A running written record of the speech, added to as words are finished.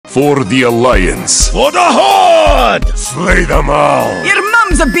For the Alliance. For the Horde! Slay them all! Your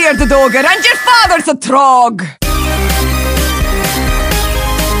mum's a bearded ogre and your father's a trog!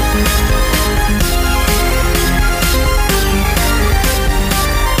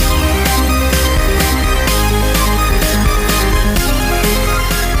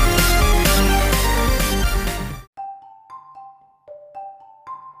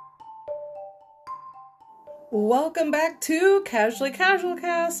 Welcome back to Casually Casual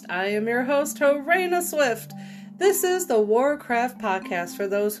Cast. I am your host, Horena Swift. This is the Warcraft podcast for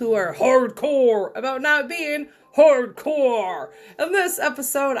those who are hardcore about not being hardcore. In this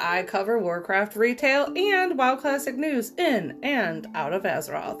episode, I cover Warcraft retail and WoW Classic news in and out of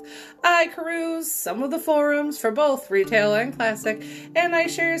Azeroth. I peruse some of the forums for both retail and classic, and I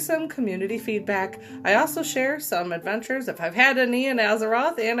share some community feedback. I also share some adventures if I've had any in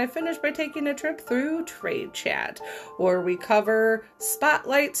Azeroth, and I finish by taking a trip through Trade Chat, where we cover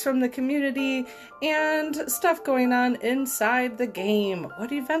spotlights from the community and stuff going on inside the game.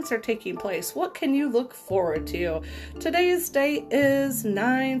 What events are taking place? What can you look forward to? Today's date is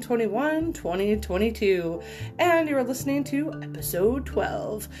 9/21/2022, and you're listening to episode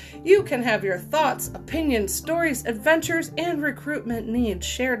 12. You can have your thoughts, opinions, stories, adventures, and recruitment needs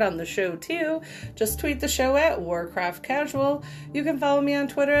shared on the show too. Just tweet the show at Warcraft Casual. You can follow me on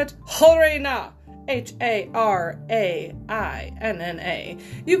Twitter at Horena, HARAINNA.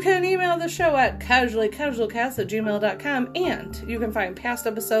 You can email the show at casuallycasualcast@gmail.com, and you can find past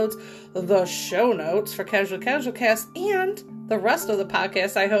episodes, the show notes for Casual Casual Cast, and the rest of the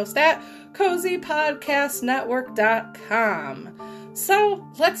podcasts I host at cozypodcastnetwork.com. So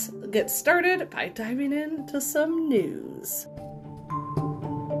let's get started by diving into some news.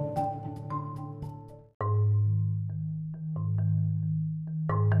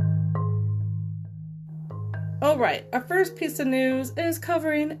 Alright, our first piece of news is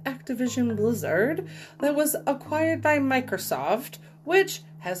covering Activision Blizzard that was acquired by Microsoft, which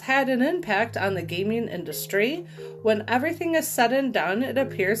has had an impact on the gaming industry. When everything is said and done, it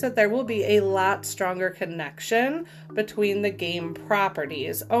appears that there will be a lot stronger connection between the game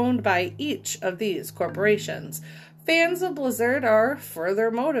properties owned by each of these corporations. Fans of Blizzard are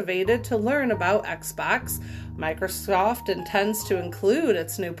further motivated to learn about Xbox. Microsoft intends to include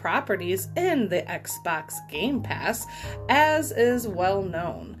its new properties in the Xbox Game Pass, as is well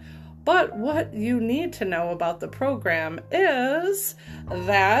known. But what you need to know about the program is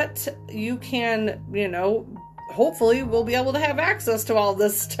that you can, hopefully we'll be able to have access to all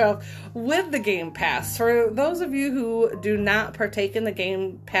this stuff with the Game Pass. For those of you who do not partake in the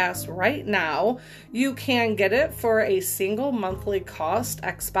Game Pass right now, you can get it for a single monthly cost.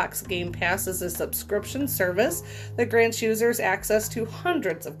 Xbox Game Pass is a subscription service that grants users access to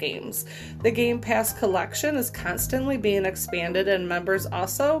hundreds of games. The Game Pass collection is constantly being expanded, and members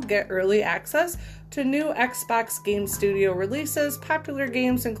also get early access to new Xbox Game Studio releases, popular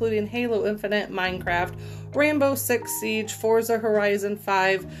games including Halo Infinite, Minecraft, Rainbow Six Siege, Forza Horizon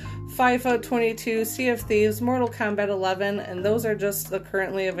 5, FIFA 22, Sea of Thieves, Mortal Kombat 11, and those are just the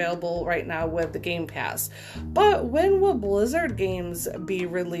currently available right now with the Game Pass. But when will Blizzard games be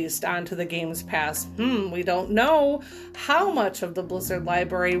released onto the Games Pass? We don't know how much of the Blizzard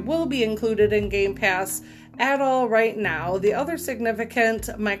library will be included in Game Pass at all right now. The other significant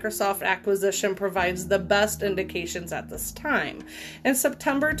Microsoft acquisition provides the best indications at this time. In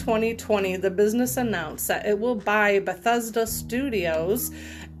September 2020, the business announced that it will buy Bethesda Studios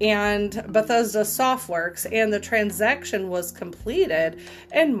and Bethesda Softworks, and the transaction was completed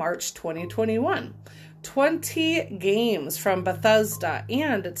in March 2021. 20 games from Bethesda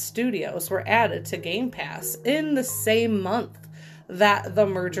and its studios were added to Game Pass in the same month that the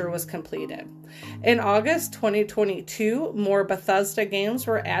merger was completed. In August 2022, more Bethesda games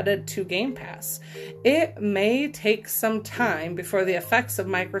were added to Game Pass. It may take some time before the effects of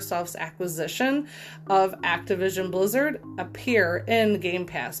Microsoft's acquisition of Activision Blizzard appear in Game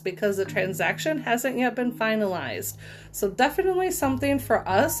Pass because the transaction hasn't yet been finalized. So definitely something for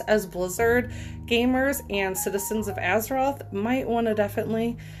us as Blizzard gamers and citizens of Azeroth might want to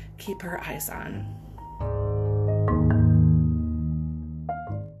definitely keep our eyes on.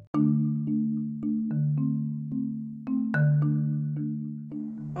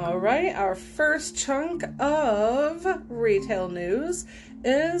 Alright, our first chunk of retail news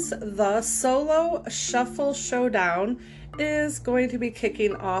is the Solo Shuffle Showdown is going to be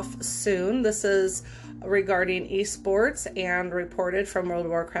kicking off soon. This is regarding esports and reported from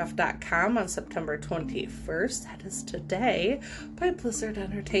WorldOfWarcraft.com on September 21st. That is today, by Blizzard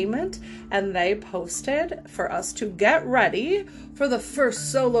Entertainment. And they posted for us to get ready for the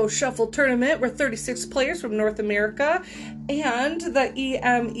first solo shuffle tournament where 36 players from North America and the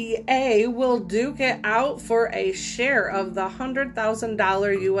EMEA will duke it out for a share of the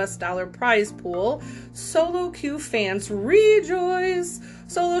 $100,000 US dollar prize pool. Solo queue fans rejoice!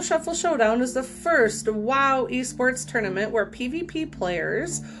 Solo Shuffle Showdown is the first WoW esports tournament where PvP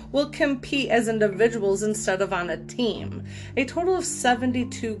players will compete as individuals instead of on a team. A total of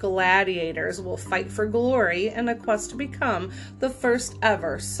 72 gladiators will fight for glory in a quest to become the first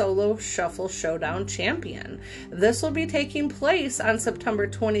ever Solo Shuffle Showdown champion. This will be taking place on September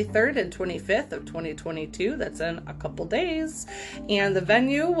 23rd and 25th of 2022. That's in a couple days. And the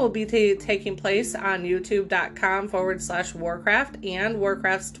venue will be taking place on youtube.com/Warcraft and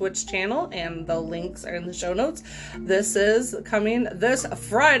Warcraft's Twitch channel, and the links are in the show notes. This is coming this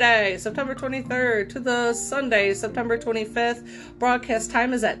Friday, September 23rd to the Sunday, September 25th. Broadcast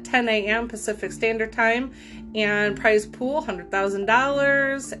time is at 10 a.m. Pacific Standard Time, and prize pool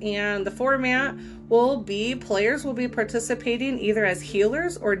 $100,000, and the format will be players will be participating either as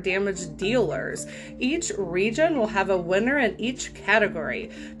healers or damage dealers. Each region will have a winner in each category.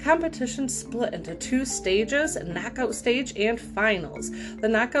 Competition split into 2 stages, knockout stage and finals. The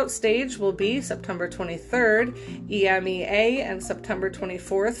knockout stage will be September 23rd, EMEA, and September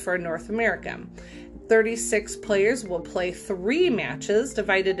 24th for North America. 36 players will play 3 matches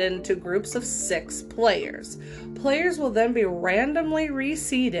divided into groups of 6 players. Players will then be randomly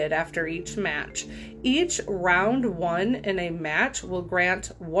reseeded after each match. Each round won in a match will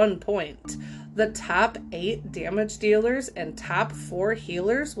grant 1 point. The top 8 damage dealers and top 4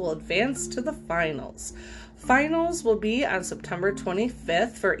 healers will advance to the finals. Finals will be on September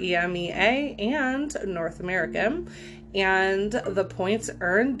 25th for EMEA and North America, and the points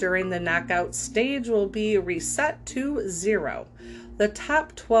earned during the knockout stage will be reset to 0. The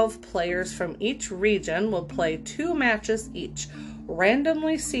top 12 players from each region will play 2 matches each,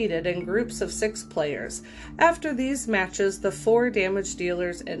 randomly seeded in groups of 6 players. After these matches, the 4 damage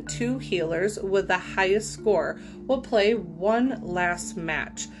dealers and 2 healers with the highest score will play one last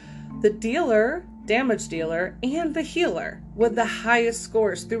match. The damage dealer, and the healer with the highest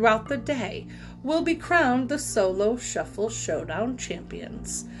scores throughout the day will be crowned the Solo Shuffle Showdown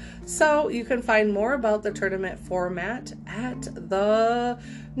champions. So you can find more about the tournament format at the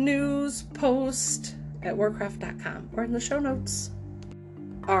news post at warcraft.com or in the show notes.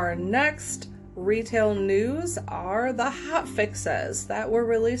 Our next retail news are the hot fixes that were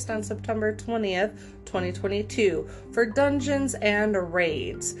released on September 20th, 2022 for dungeons and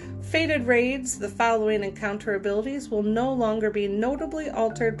raids. Fated raids, the following encounter abilities will no longer be notably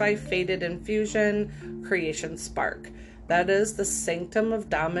altered by Fated Infusion, Creation Spark. That is the Sanctum of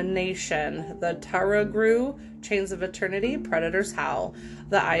Domination, the Taragru, Chains of Eternity, Predator's Howl,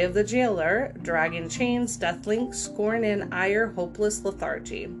 the Eye of the Jailer, Dragon Chains, Deathlink, Scorn and Ire, Hopeless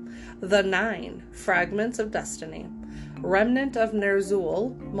Lethargy, the 9, Fragments of Destiny, Remnant of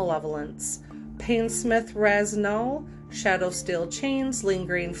Ner'zhul, Malevolence, Painsmith Raznal, Shadowsteel Chains,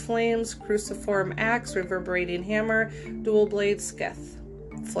 Lingering Flames, Cruciform Axe, Reverberating Hammer, Dual Blade Skith,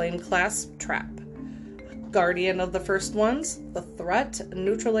 Flame Clasp Trap, Guardian of the First Ones, the Threat,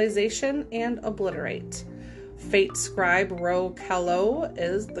 Neutralization, and Obliterate. Fate Scribe Ro Kalo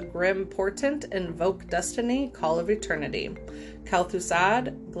is the Grim Portent, Invoke Destiny, Call of Eternity.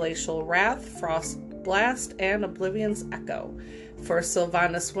 Kel'Thuzad, Glacial Wrath, Frost Blast, and Oblivion's Echo. For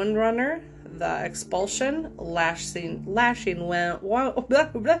Sylvanas Windrunner, the Expulsion, Lashing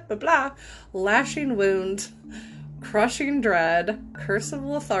Wound, Crushing Dread, Curse of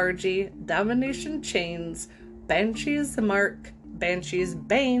Lethargy, Domination Chains, Banshee's Mark, Banshee's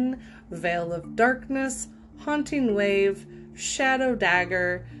Bane, Veil of Darkness, Haunting Wave, Shadow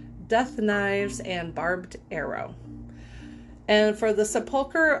Dagger, Death Knives, and Barbed Arrow. And for the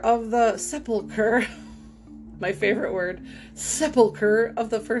Sepulchre, my favorite word, Sepulchre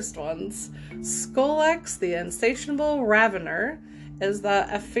of the First Ones, Skolex, the Insatiable Ravener, is the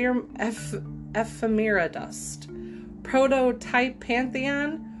Ephemera Dust. Prototype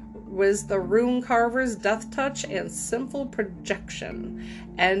Pantheon was the Rune Carver's Death Touch and Sinful Projection.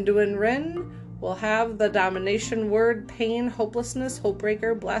 Anduin Wrynn will have the Domination Word, Pain, Hopelessness,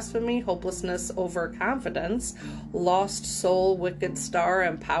 Hopebreaker, Blasphemy, Hopelessness, Overconfidence, Lost Soul, Wicked Star,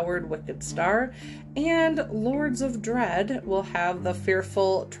 Empowered Wicked Star, and Lords of Dread will have the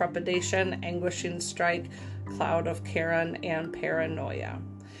Fearful Trepidation, Anguishing Strike, Cloud of Charon, and Paranoia.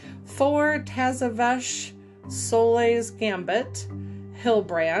 For Tazavesh, Soleil's Gambit,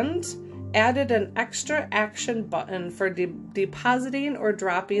 Hillbrand, added an extra action button for depositing or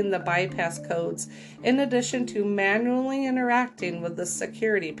dropping the bypass codes, in addition to manually interacting with the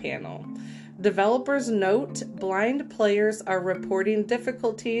security panel. Developers note blind players are reporting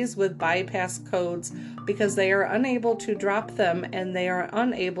difficulties with bypass codes because they are unable to drop them and they are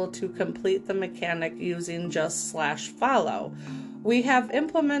unable to complete the mechanic using just /follow. We have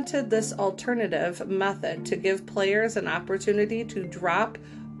implemented this alternative method to give players an opportunity to drop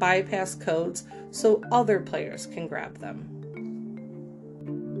bypass codes so other players can grab them.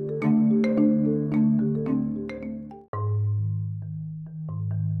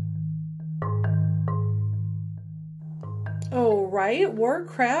 Oh, right.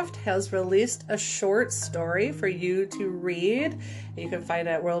 Warcraft has released a short story for you to read. You can find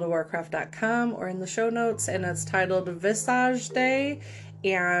it at worldofwarcraft.com or in the show notes, and it's titled Visage Day.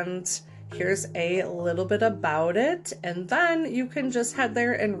 And here's a little bit about it, and then you can just head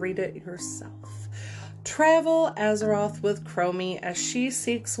there and read it yourself. Travel Azeroth with Chromie as she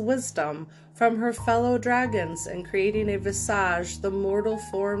seeks wisdom from her fellow dragons in creating a visage the mortal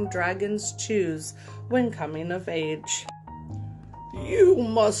form dragons choose when coming of age. "You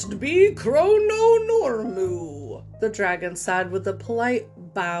must be Chrono Normu," the dragon said with a polite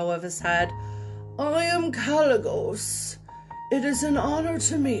bow of his head. "I am Kalecgos. It is an honor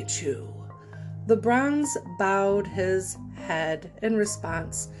to meet you." The bronze bowed his head in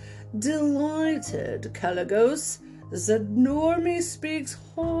response. "Delighted, Kalecgos. Zednormi speaks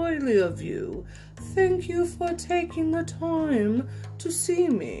highly of you. Thank you for taking the time to see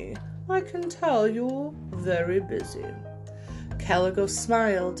me. I can tell you're very busy." Kalecgos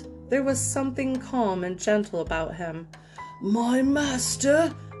smiled. There was something calm and gentle about him. "My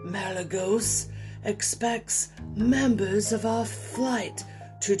master, Malygos, expects members of our flight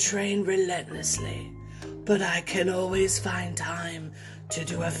to train relentlessly, but I can always find time to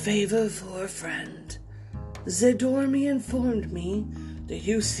do a favor for a friend. Zedormi informed me that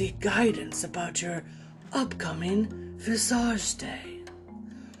you seek guidance about your upcoming Visage Day."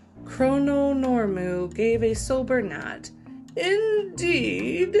 Chrono Normu gave a sober nod.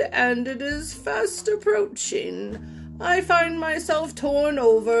 "Indeed, and it is fast approaching. I find myself torn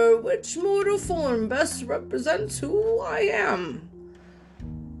over which mortal form best represents who I am.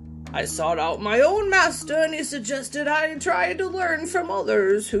 I sought out my own master, and he suggested I try to learn from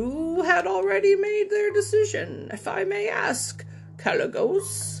others who had already made their decision. If I may ask,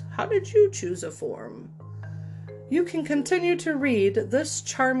 Kalecgos, how did you choose a form?" You can continue to read this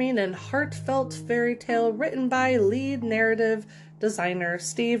charming and heartfelt fairy tale written by lead narrative designer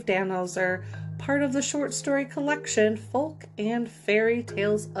Steve Danhauser, part of the short story collection Folk and Fairy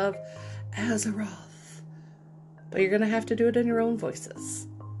Tales of Azeroth. But you're going to have to do it in your own voices.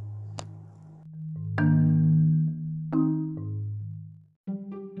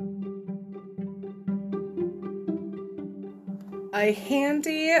 A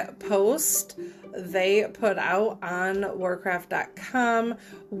handy post they put out on warcraft.com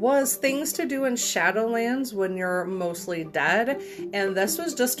was things to do in Shadowlands when you're mostly dead, and this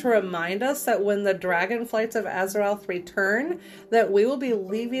was just to remind us that when the Dragonflights of Azeroth return, that we will be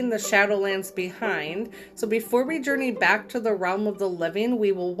leaving the Shadowlands behind. So before we journey back to the realm of the living,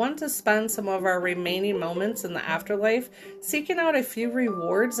 we will want to spend some of our remaining moments in the afterlife seeking out a few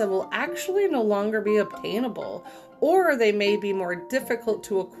rewards that will actually no longer be obtainable, or they may be more difficult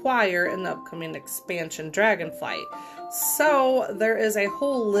to acquire in the upcoming expansion Dragonflight. So there is a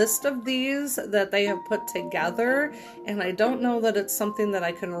whole list of these that they have put together, and I don't know that it's something that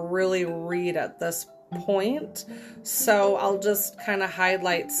I can really read at this point, so I'll just kind of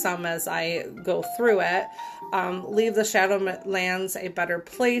highlight some as I go through it. Leave the Shadowlands a better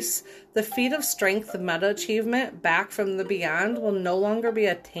place. The Feat of Strength meta achievement, Back from the Beyond, will no longer be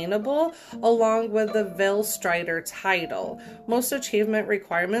attainable, along with the Veilstrider title. Most achievement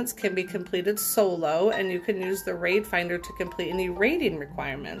requirements can be completed solo, and you can use the Raid Finder to complete any raiding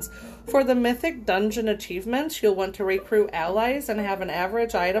requirements. For the Mythic Dungeon achievements, you'll want to recruit allies and have an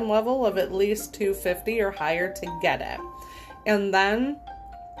average item level of at least 250 or higher to get it. And then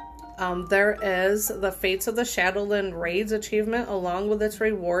there is the Fates of the Shadowland Raids achievement, along with its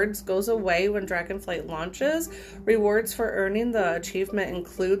rewards, goes away when Dragonflight launches. Rewards for earning the achievement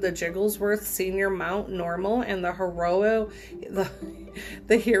include the Jigglesworth Senior Mount Normal and the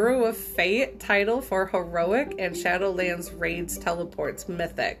Hero of Fate title for Heroic, and Shadowlands Raids Teleports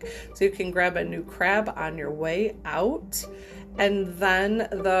Mythic. So you can grab a new crab on your way out. and then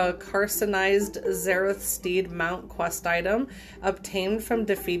the Carcinized Zareth Steed mount quest item obtained from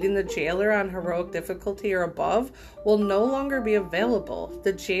defeating the Jailer on heroic difficulty or above will no longer be available.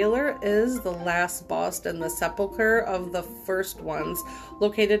 The Jailer is the last boss in the Sepulchre of the First Ones,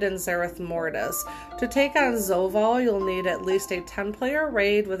 located in Zareth Mortis. To take on Zovaal, you'll need at least a 10-player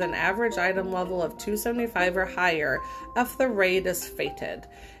raid with an average item level of 275 or higher if the raid is fated.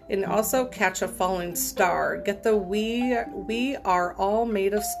 And also catch a falling star. Get the We Are All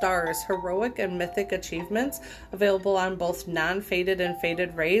Made of Stars heroic and mythic achievements available on both non-fated and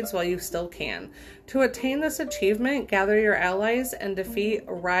fated raids while you still can. To attain this achievement, gather your allies and defeat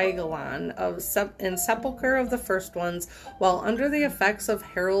Raigalan in Sepulchre of the First Ones while under the effects of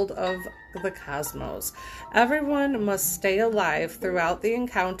Herald of the Cosmos. Everyone must stay alive throughout the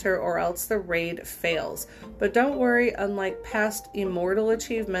encounter or else the raid fails. But don't worry, unlike past immortal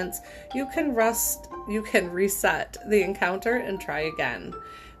achievements, you can reset the encounter and try again.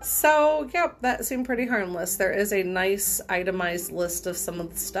 So, yep, that seemed pretty harmless. There is a nice itemized list of some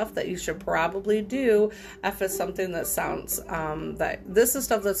of the stuff that you should probably do if it's something that sounds, that this is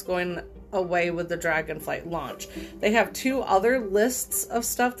stuff that's going away with the Dragonflight launch. They have 2 other lists of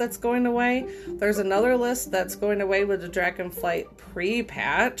stuff that's going away. There's another list that's going away with the Dragonflight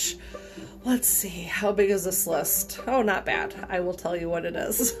pre-patch. Let's see, how big is this list? Oh, not bad. I will tell you what it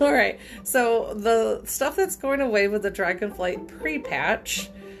is. All right, so the stuff that's going away with the Dragonflight pre-patch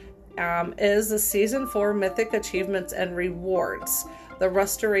is the Season 4 Mythic Achievements and Rewards. The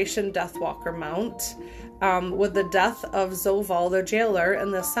Restoration Deathwalker mount. With the death of Zovaal the Jailer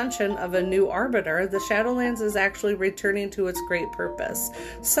and the ascension of a new Arbiter, the Shadowlands is actually returning to its great purpose.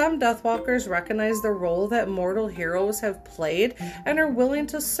 Some Deathwalkers recognize the role that mortal heroes have played and are willing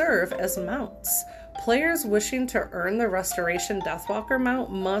to serve as mounts. Players wishing to earn the Restoration Deathwalker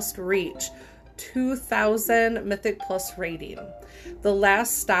mount must reach 2,000 Mythic Plus rating. The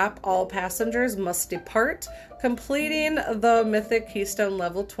last stop, all passengers must depart, completing the Mythic Keystone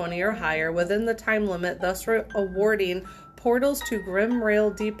level 20 or higher within the time limit, thus awarding portals to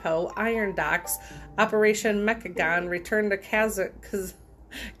Grimrail Depot, Iron Docks, Operation Mechagon, Return to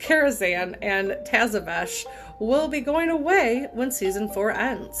Karazhan, and Tazavesh will be going away when Season 4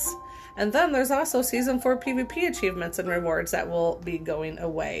 ends. And then there's also Season 4 PvP achievements and rewards that will be going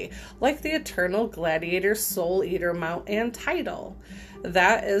away, like the Eternal Gladiator Soul Eater mount and title.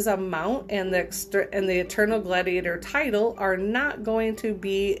 That is a mount, and the Eternal Gladiator title are not going to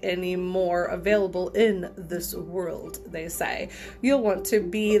be any more available in this world, they say. You'll want to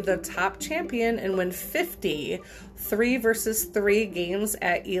be the top champion and win 50 3 versus 3 games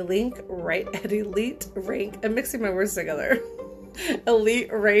at Elite rank. I'm mixing my words together.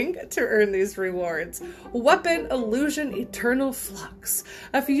 Elite rank to earn these rewards. Weapon Illusion Eternal Flux.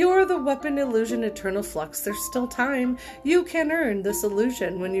 If you're the Weapon Illusion Eternal Flux, there's still time. You can earn this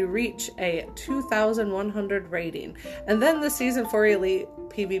illusion when you reach a 2,100 rating. And then the Season 4 Elite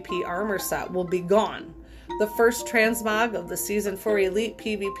PvP armor set will be gone. The first transmog of the Season 4 Elite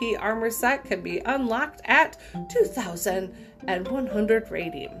PvP armor set can be unlocked at 2,100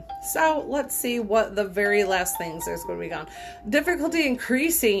 rating. So let's see what the very last things there's going to be gone. Difficulty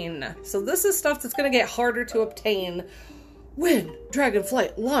increasing. So this is stuff that's going to get harder to obtain when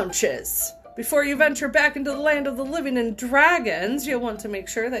Dragonflight launches. Before you venture back into the land of the living and dragons, you'll want to make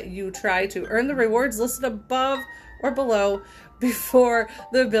sure that you try to earn the rewards listed above or below before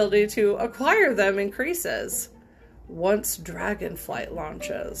the ability to acquire them increases once Dragonflight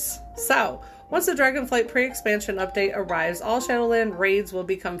launches. So, once the Dragonflight pre-expansion update arrives, all Shadowland raids will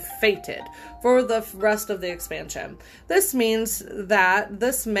become fated for the rest of the expansion. This means that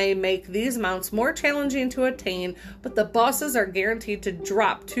this may make these mounts more challenging to attain, but the bosses are guaranteed to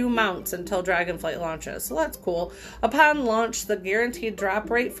drop 2 mounts until Dragonflight launches, so that's cool. Upon launch, the guaranteed drop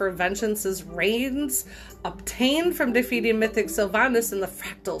rate for Vengeance's raids obtained from defeating Mythic Sylvanas in the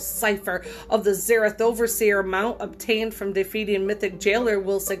Fractal Cipher of the Zareth Overseer mount obtained from defeating Mythic Jailer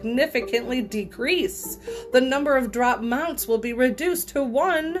will significantly decrease. The number of drop mounts will be reduced to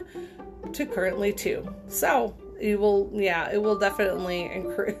 1 to currently 2. So it will definitely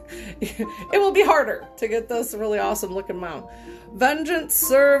increase. It will be harder to get this really awesome looking mount. Vengeance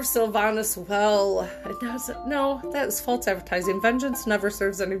serves Sylvanas well. It doesn't. No, that is false advertising. Vengeance never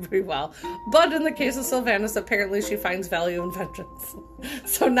serves anybody well. But in the case of Sylvanas, apparently she finds value in vengeance.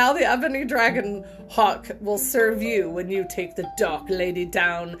 So now the Ebony Dragon Hawk will serve you when you take the Dark Lady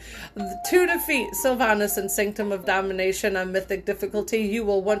down. To defeat Sylvanas in Sanctum of Domination on Mythic difficulty, you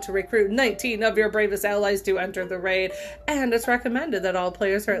will want to recruit 19 of your bravest allies to enter the raid, and it's recommended that all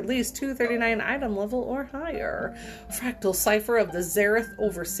players are at least 239 item level or higher. Fractal Cipher of the Zareth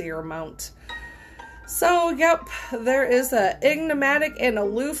Overseer mount. So, yep, there is a enigmatic and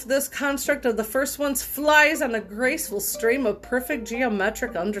aloof. This construct of the first ones flies on a graceful stream of perfect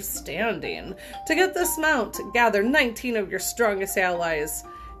geometric understanding. To get this mount, gather 19 of your strongest allies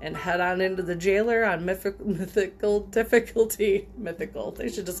and head on into the jailer on mythical difficulty. Mythical. They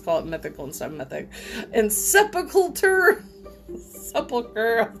should just call it mythical instead of mythic. And sepulcher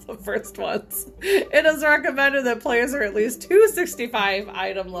of the first ones. It is recommended that players are at least 265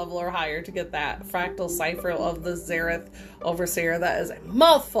 item level or higher to get that fractal cipher of the Zereth Overseer. That is a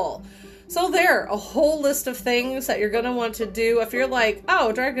mouthful. So there, a whole list of things that you're going to want to do. If you're like,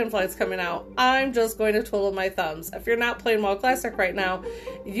 oh, Dragonflight's coming out, I'm just going to twiddle my thumbs. If you're not playing WoW Classic right now,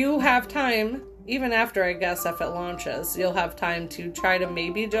 you have time. Even after, I guess, if it launches, you'll have time to try to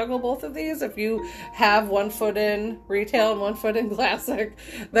maybe juggle both of these. If you have 1 foot in retail and 1 foot in classic,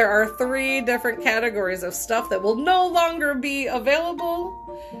 there are 3 different categories of stuff that will no longer be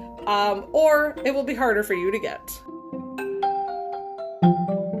available, or it will be harder for you to get.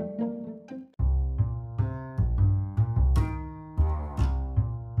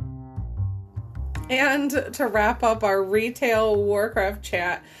 And to wrap up our retail Warcraft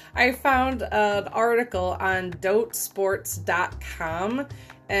chat, I found an article on dotesports.com,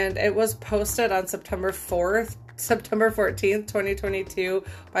 and it was posted on September 14th, 2022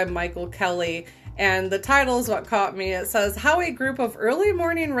 by Michael Kelly. And the title is what caught me. It says, how a group of early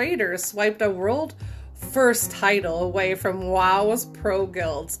morning raiders swiped a world first title away from WoW's pro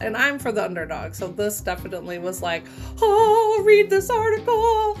guilds. And I'm for the underdog, so this definitely was like, oh, read this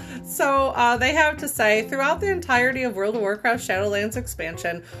article. So they have to say, throughout the entirety of World of Warcraft Shadowlands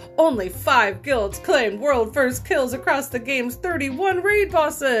expansion, only 5 guilds claimed world first kills across the game's 31 raid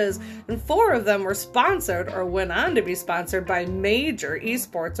bosses, and 4 of them were sponsored or went on to be sponsored by major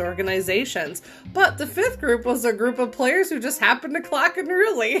esports organizations. But the 5th group was a group of players who just happened to clock in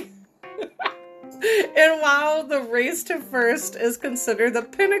early. And while the race to first is considered the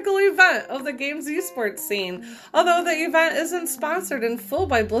pinnacle event of the game's esports scene, although the event isn't sponsored in full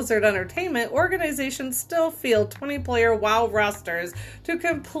by Blizzard Entertainment, organizations still field 20-player WoW rosters to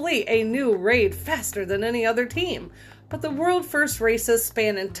complete a new raid faster than any other team. But the world first races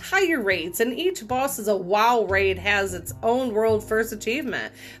span entire raids, and each boss is a WoW raid has its own world first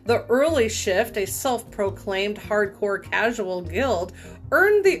achievement. The Early Shift, a self-proclaimed hardcore casual guild,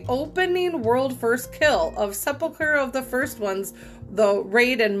 earned the opening world first kill of Sepulcher of the First Ones, the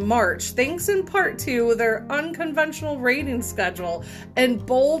raid in March, thanks in part to their unconventional raiding schedule and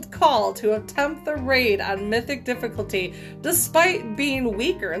bold call to attempt the raid on mythic difficulty despite being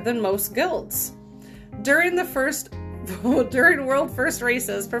weaker than most guilds. During world first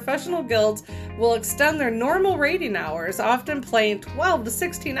races, professional guilds will extend their normal raiding hours, often playing 12 to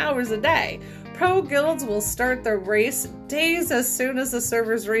 16 hours a day. Pro guilds will start their race days as soon as the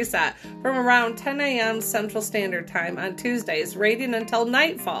servers reset, from around 10 a.m. Central Standard Time on Tuesdays, raiding until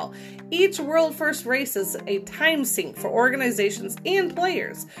nightfall. Each world first race is a time sink for organizations and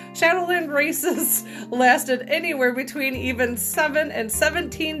players. Shadowland races lasted anywhere between even 7 and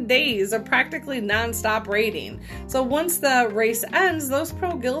 17 days of practically non-stop raiding. So once the race ends, those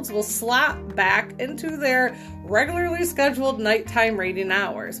pro guilds will slot back into their regularly scheduled nighttime raiding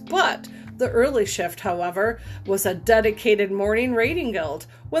hours. But the Early Shift, however, was a dedicated morning raiding guild.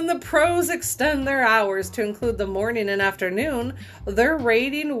 When the pros extend their hours to include the morning and afternoon, their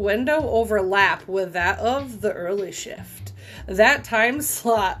raiding window overlap with that of the Early Shift. That time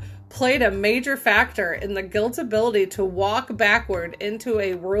slot played a major factor in the guild's ability to walk backward into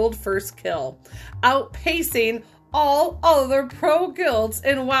a world first kill, outpacing all other pro guilds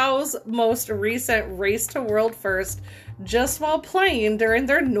in WoW's most recent race to world first, just while playing during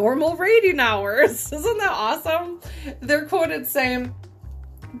their normal raiding hours. Isn't that awesome? They're quoted saying,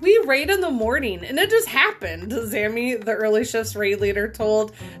 "We raid in the morning, and it just happened," Zammy, the Early Shift's raid leader,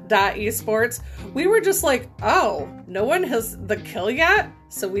 told .esports. "We were just like, oh, no one has the kill yet?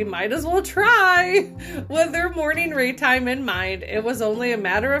 So we might as well try." With their morning raid time in mind, it was only a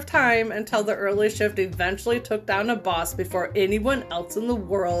matter of time until the Early Shift eventually took down a boss before anyone else in the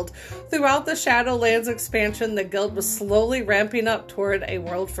world. Throughout the Shadowlands expansion, the guild was slowly ramping up toward a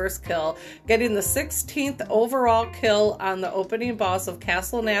world first kill, getting the 16th overall kill on the opening boss of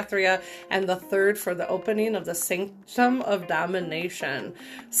Castle Nathria and the 3rd for the opening of the Sanctum of Domination.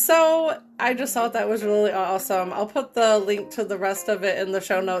 So I just thought that was really awesome. I'll put the link to the rest of it in the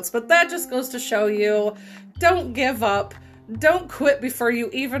show notes, but that just goes to show you, don't give up. Don't quit before you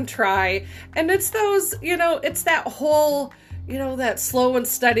even try. And it's those, it's that whole, that slow and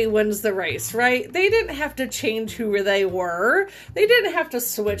steady wins the race, right? They didn't have to change who they were. They didn't have to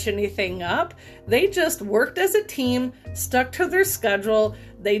switch anything up. They just worked as a team, stuck to their schedule,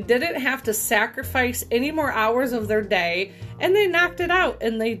 They didn't have to sacrifice any more hours of their day, and they knocked it out,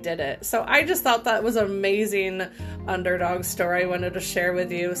 and they did it. So I just thought that was an amazing underdog story I wanted to share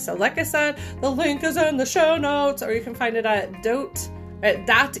with you. So like I said, the link is in the show notes, or you can find it at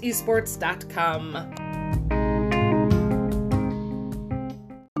 .esports.com.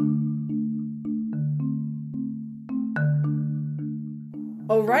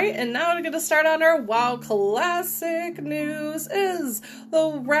 Alright, and now we're going to start on our WoW Classic news is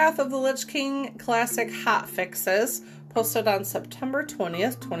the Wrath of the Lich King Classic hotfixes. Posted on September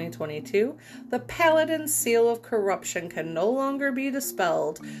 20th, 2022, the Paladin Seal of Corruption can no longer be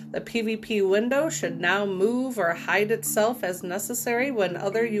dispelled. The PvP window should now move or hide itself as necessary when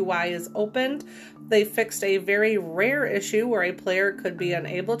other UI is opened. They fixed a very rare issue where a player could be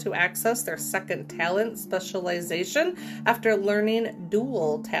unable to access their second talent specialization after learning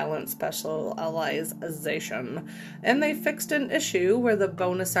dual talent specialization. And they fixed an issue where the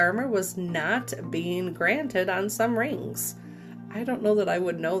bonus armor was not being granted on some rings. I don't know that I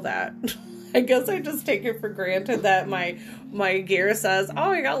would know that. I guess I just take it for granted that my gear says,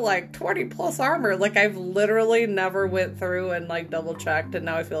 oh, I got like 20 plus armor. Like I've literally never went through and like double checked, and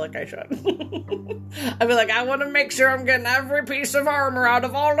now I feel like I should. I'd be like, I want to make sure I'm getting every piece of armor out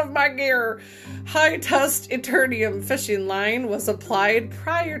of all of my gear. High Test Eternium fishing line was applied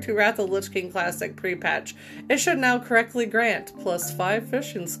prior to Wrath of the Lich King Classic pre-patch. It should now correctly grant +5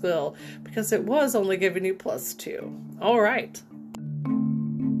 fishing skill because it was only giving you +2. All right.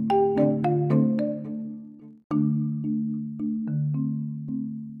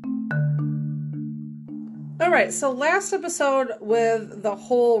 Alright, so last episode with the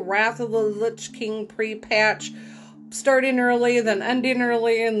whole Wrath of the Lich King pre-patch, starting early, then ending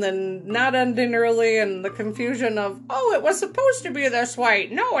early, and then not ending early, and the confusion of, oh, it was supposed to be this way.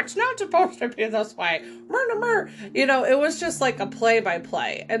 No, it's not supposed to be this way. You know, it was just like a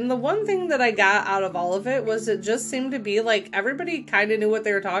play-by-play. And the one thing that I got out of all of it was it just seemed to be like everybody kind of knew what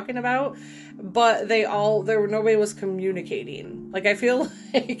they were talking about, but nobody was communicating. Like, I feel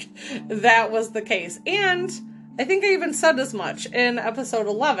like that was the case. And I think I even said as much in episode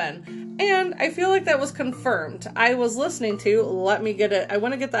 11. And I feel like that was confirmed. I was listening to, I want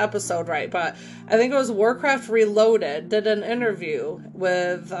to get the episode right, but I think it was Warcraft Reloaded did an interview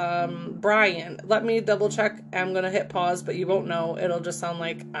with Brian. Let me double check. I'm going to hit pause, but you won't know. It'll just sound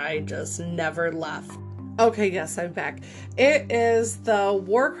like I just never left. Okay, yes, I'm back. It is the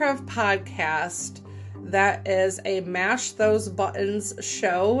Warcraft podcast that is a Mash Those Buttons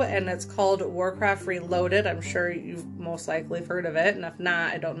show, and it's called Warcraft Reloaded. I'm sure you've most likely heard of it, and if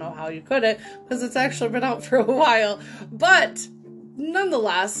not, I don't know how you couldn't, because it's actually been out for a while. But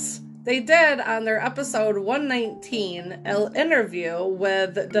nonetheless, they did on their episode 119 an interview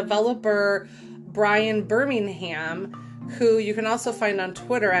with developer Brian Birmingham, who you can also find on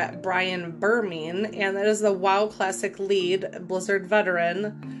Twitter at Brian Birmin, and that is the WoW Classic lead, Blizzard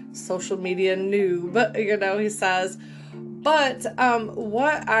veteran, social media noob, you know, he says. But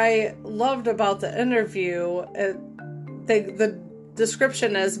what I loved about the interview, the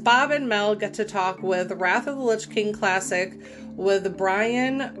description is, Bob and Mel get to talk with Wrath of the Lich King Classic with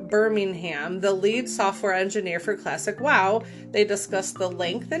Brian Birmingham, the lead software engineer for Classic WoW. They discuss the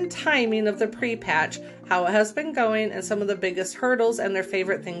length and timing of the pre-patch, how it has been going, and some of the biggest hurdles and their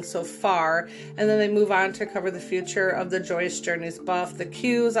favorite things so far. And then they move on to cover the future of the Joyous Journeys buff, the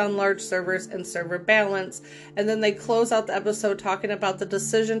queues on large servers, and server balance. And then they close out the episode talking about the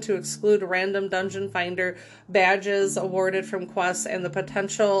decision to exclude random Dungeon Finder badges awarded from quests and the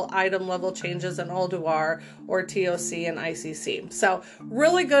potential item level changes in Ulduar or TOC and ICC. So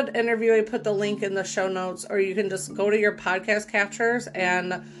really good interview. I put the link in the show notes, or you can just go to your podcast captures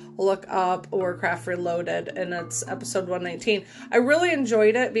and look up Warcraft Reloaded, and it's episode 119. I really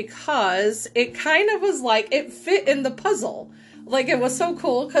enjoyed it because it kind of was like, it fit in the puzzle. Like, it was so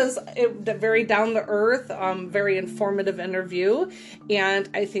cool because it very down to earth, very informative interview. And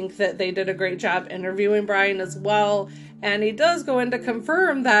I think that they did a great job interviewing Brian as well. And he does go in to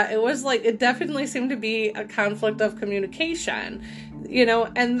confirm that it was like, it definitely seemed to be a conflict of communication, you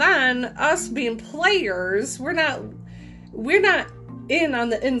know. And then us being players, we're not in on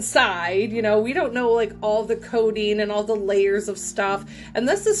the inside, you know, we don't know like all the coding and all the layers of stuff. And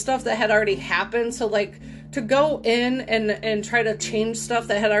this is stuff that had already happened. So like, to go in and try to change stuff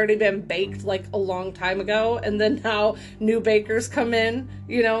that had already been baked like a long time ago, and then now new bakers come in,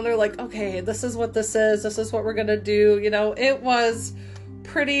 you know, and they're like, okay, this is what this is what we're gonna do, you know. It was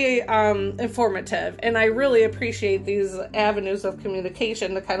pretty informative, and I really appreciate these avenues of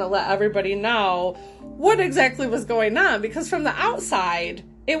communication to kind of let everybody know what exactly was going on, because from the outside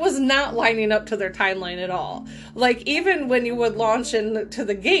It was not lining up to their timeline at all. Like, even when you would launch into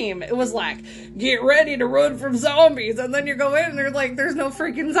the game, it was like, get ready to run from zombies. And then you go in and they're like, there's no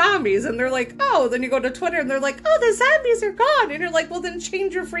freaking zombies. And they're like, oh, then you go to Twitter and they're like, oh, the zombies are gone. And you're like, well, then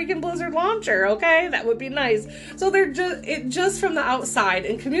change your freaking Blizzard launcher, okay? That would be nice. So they're just from the outside,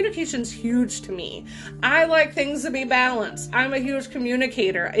 and communication's huge to me. I like things to be balanced. I'm a huge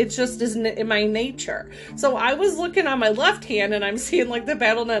communicator. It just isn't in my nature. So I was looking on my left hand and I'm seeing like the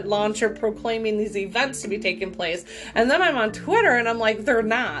Battle.net launcher proclaiming these events to be taking place, and then I'm on Twitter and I'm like, they're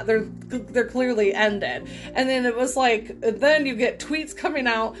not. They're clearly ended. And then it was like, then you get tweets coming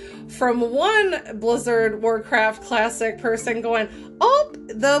out from one Blizzard Warcraft Classic person going, oh,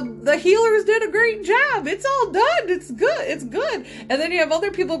 the healers did a great job. It's all done. It's good. It's good. And then you have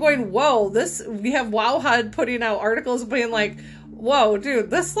other people going, whoa, we have WoWHUD putting out articles being like, whoa, dude,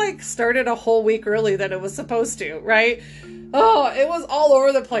 this like started a whole week early than it was supposed to, right? Oh, it was all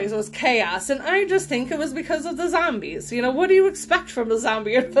over the place. It was chaos. And I just think it was because of the zombies. You know, what do you expect from a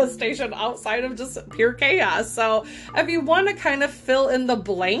zombie infestation outside of just pure chaos? So if you want to kind of fill in the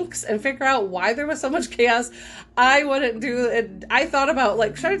blanks and figure out why there was so much chaos, I wouldn't do it. I thought about,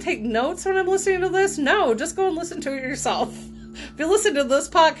 like, should I take notes when I'm listening to this? No, just go and listen to it yourself. If you listen to this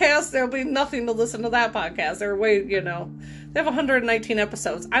podcast, there'll be nothing to listen to that podcast. They're way, you know, they have 119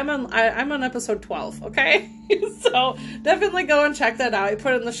 episodes. I'm on episode 12, okay? So definitely go and check that out. I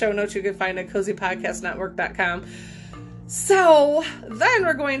put it in the show notes. You can find it at cozypodcastnetwork.com. So then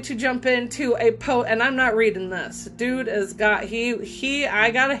we're going to jump into a post, and I'm not reading this. Dude has got,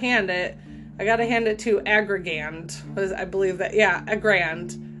 I gotta hand it to Agrigand. I believe that, yeah, a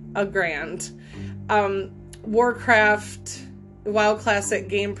grand. Warcraft WoW Classic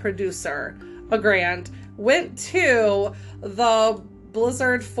game producer, a grand, went to the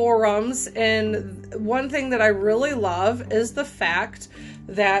Blizzard forums, and one thing that I really love is the fact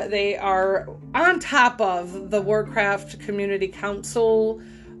that they are on top of the Warcraft Community Council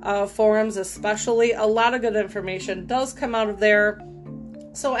forums, especially. A lot of good information does come out of there.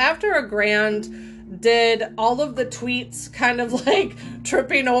 So after a grand did all of the tweets kind of like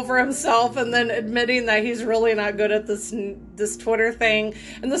tripping over himself and then admitting that he's really not good at this Twitter thing,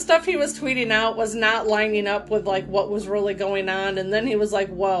 and the stuff he was tweeting out was not lining up with like what was really going on, and then he was like,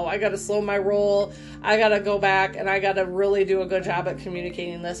 whoa, I gotta slow my roll, I gotta go back and I gotta really do a good job at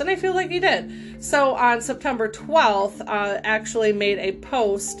communicating this, and I feel like he did. So on September 12th, actually made a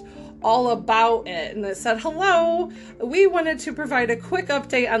post all about it, and it said, hello, we wanted to provide a quick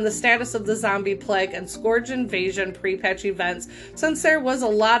update on the status of the zombie plague and Scourge Invasion pre-patch events, since there was a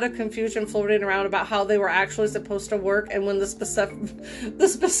lot of confusion floating around about how they were actually supposed to work and when the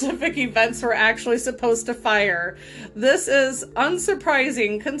specific events were actually supposed to fire. This is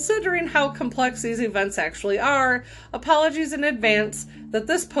unsurprising considering how complex these events actually are. Apologies in advance that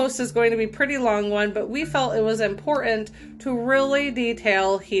this post is going to be a pretty long one, but we felt it was important to really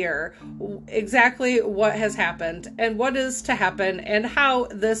detail here exactly what has happened and what is to happen and how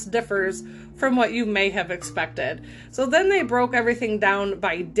this differs from what you may have expected. So then they broke everything down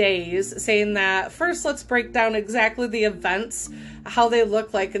by days, saying that first let's break down exactly the events, how they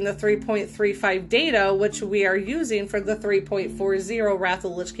look like in the 3.35 data, which we are using for the 3.40 Wrath of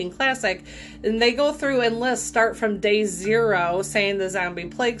the Lich King Classic. And they go through and start from day 0, saying the Zombie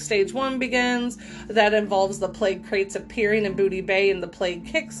Plague Stage 1 begins. That involves the plague crates appearing in Booty Bay and the plague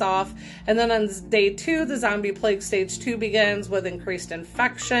kicks off. And then on day 2, the Zombie Plague Stage 2 begins with increased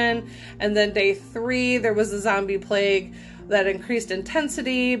infection. And then day 3, there was the Zombie Plague that increased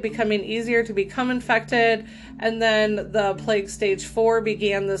intensity, becoming easier to become infected. And then the Plague Stage 4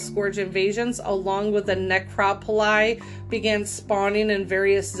 began the Scourge invasions, along with the Necropoli began spawning in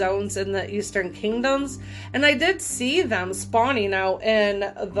various zones in the Eastern Kingdoms. And I did see them spawning out in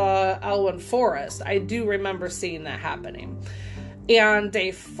the Elwyn Forest. I do remember seeing that happening. And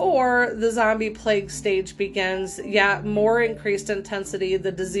day 4, the Zombie Plague Stage begins, yet more increased intensity,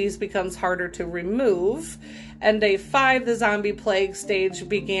 the disease becomes harder to remove. And day 5, the Zombie Plague Stage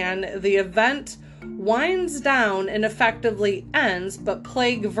began. The event winds down and effectively ends, but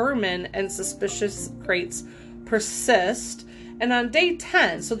plague vermin and suspicious crates persist. And on day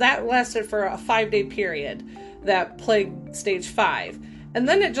 10, so that lasted for a 5-day period, that Plague Stage 5. And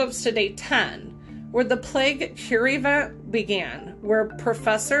then it jumps to day 10, where the Plague Cure event began, where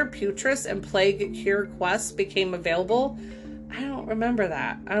Professor Putris and Plague Cure quests became available. I don't remember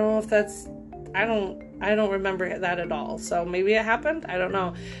that. I don't know if that's... I don't remember that at all. So maybe it happened? I don't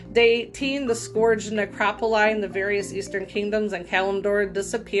know. Day 18, the Scourge Necropoli in the various Eastern Kingdoms and Kalimdor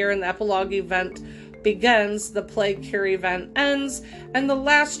disappear, and the epilogue event begins, the Plague Cure event ends, and the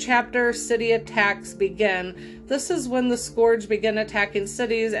last chapter, City Attacks, begin. This is when the Scourge begin attacking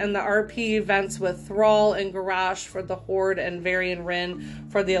cities, and the RP events with Thrall and Garrosh for the Horde and Varian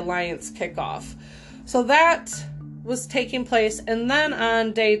Wrynn for the Alliance kickoff. So that was taking place, and then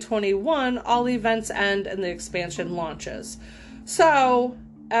on day 21, all events end and the expansion launches. So,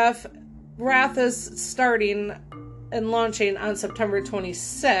 if Wrath is starting and launching on September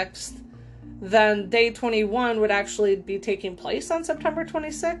 26th, then day 21 would actually be taking place on September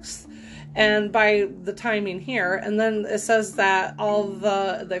 26th. And by the timing here, and then it says that all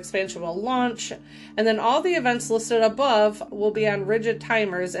the expansion will launch, and then all the events listed above will be on rigid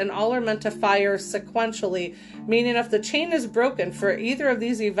timers, and all are meant to fire sequentially, meaning if the chain is broken for either of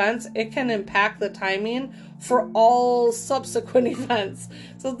these events, it can impact the timing for all subsequent events.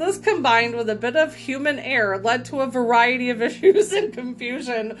 So this, combined with a bit of human error, led to a variety of issues and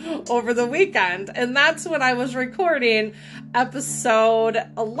confusion over the weekend. And that's when I was recording episode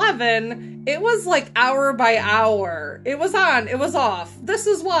 11. It was like hour by hour. It was on, it was off. This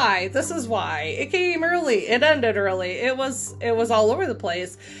is why. It came early. It ended early. It was all over the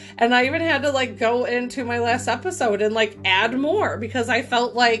place. And I even had to like go into my last episode and like add more, because I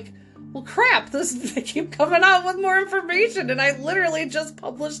felt like, well, crap, they keep coming out with more information, and I literally just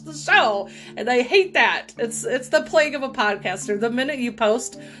published the show, and I hate that. It's the plague of a podcaster. The minute you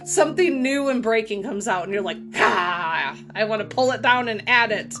post, something new and breaking comes out, and you're like, I want to pull it down and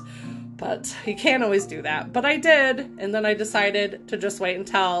add it. But you can't always do that. But I did, and then I decided to just wait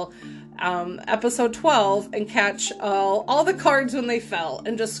until episode 12 and catch all the cards when they fell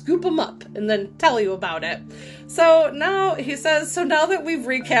and just scoop them up and then tell you about it. So now he says, so now that we've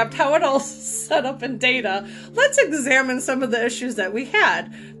recapped how it all set up in data, let's examine some of the issues that we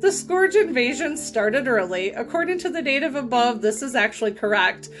had. The Scourge invasion started early. According to the data above, this is actually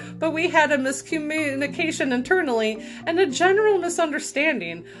correct, but we had a miscommunication internally and a general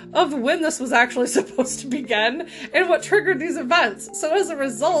misunderstanding of when this was actually supposed to begin and what triggered these events. So as a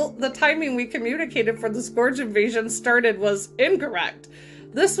result, the timing we communicated for the Scourge invasion started was incorrect.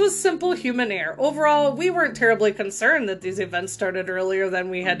 This was simple human error. Overall, we weren't terribly concerned that these events started earlier than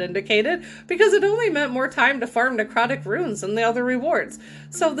we had indicated, because it only meant more time to farm necrotic runes and the other rewards.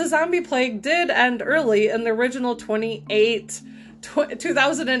 So the zombie plague did end early in the original 2008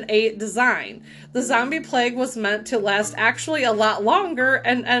 design. The zombie plague was meant to last actually a lot longer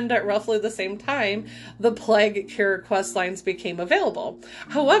and end at roughly the same time the Plague Cure questlines became available.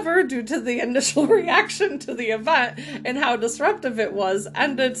 However, due to the initial reaction to the event and how disruptive it was,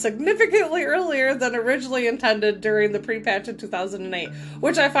 ended significantly earlier than originally intended during the pre-patch in 2008,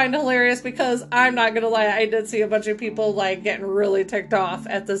 which I find hilarious, because I'm not gonna lie, I did see a bunch of people like getting really ticked off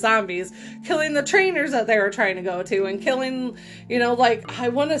at the zombies killing the trainers that they were trying to go to, and killing, you know, like, I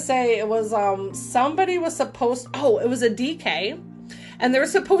want to say it was somebody was supposed, it was a DK, and they were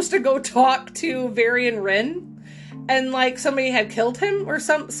supposed to go talk to Varian Wrynn, and like somebody had killed him, or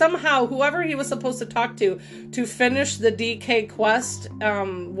somehow whoever he was supposed to talk to finish the DK quest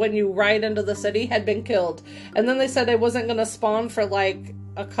when you ride into the city had been killed. And then they said it wasn't going to spawn for like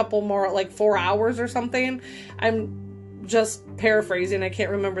a couple more, like 4 hours or something. I'm just paraphrasing. I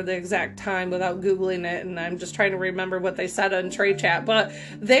can't remember the exact time without Googling it, and I'm just trying to remember what they said on Trade Chat. But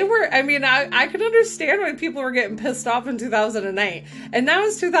they were, I mean, I could understand why people were getting pissed off in 2008. And now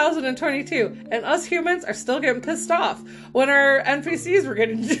it's 2022, and us humans are still getting pissed off when our NPCs were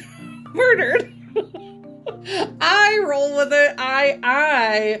getting murdered. I roll with it.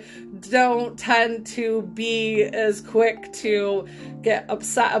 I don't tend to be as quick to get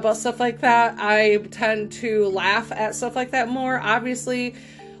upset about stuff like that. I tend to laugh at stuff like that more. Obviously,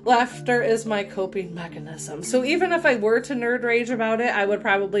 laughter is my coping mechanism. So even if I were to nerd rage about it, I would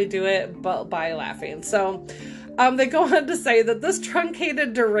probably do it by laughing. So they go on to say that this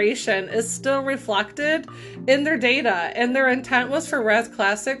truncated duration is still reflected in their data, and their intent was for Wrath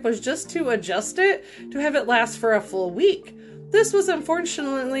Classic was just to adjust it to have it last for a full week. This was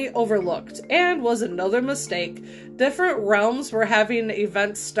unfortunately overlooked and was another mistake. Different realms were having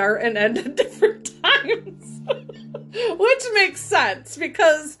events start and end at different times. Which makes sense,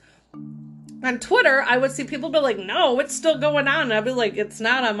 because on Twitter, I would see people be like, no, it's still going on. And I'd be like, it's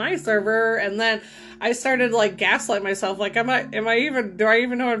not on my server. And then I started like gaslight myself. Like, do I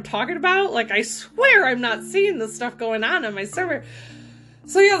even know what I'm talking about? Like, I swear I'm not seeing this stuff going on my server.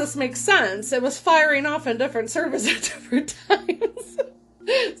 So yeah, this makes sense. It was firing off in different servers at different times.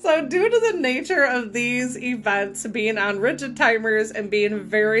 So due to the nature of these events being on rigid timers and being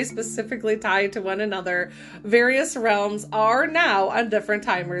very specifically tied to one another, various realms are now on different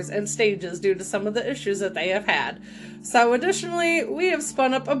timers and stages due to some of the issues that they have had. So additionally, we have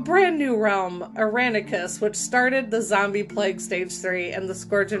spun up a brand new realm, Aranicus, which started the Zombie Plague Stage 3 and the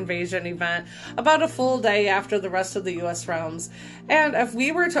Scourge Invasion event about a full day after the rest of the US realms. And if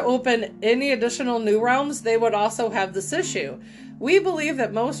we were to open any additional new realms, they would also have this issue. We believe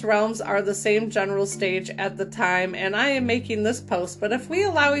that most realms are the same general stage at the time, and I am making this post, but if we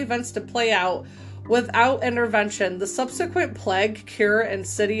allow events to play out without intervention, the subsequent Plague, Cure, and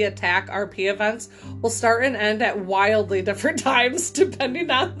City Attack RP events will start and end at wildly different times, depending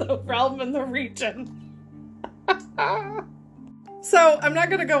on the realm and the region. So, I'm not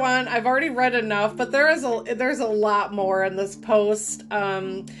going to go on. I've already read enough, but there's a lot more in this post.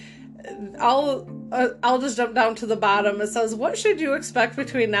 I'll just jump down to the bottom. It says, what should you expect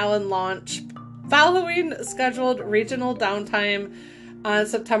between now and launch? Following scheduled regional downtime on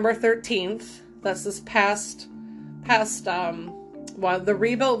September 13th, that's this past the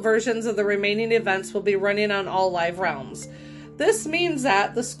rebuilt versions of the remaining events will be running on all live realms. This means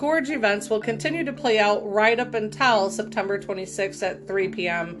that the Scourge events will continue to play out right up until September 26th at 3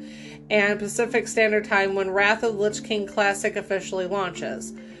 p.m. and Pacific Standard Time when Wrath of the Lich King Classic officially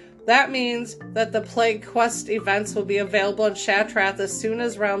launches. That means that the Plague Quest events will be available in Shattrath as soon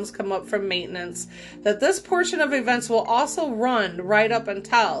as realms come up from maintenance. That this portion of events will also run right up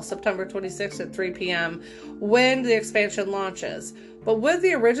until September 26th at 3 p.m. when the expansion launches. But with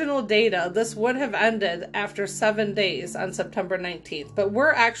the original data, this would have ended after 7 days on September 19th. But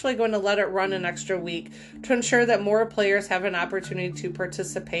we're actually going to let it run an extra week to ensure that more players have an opportunity to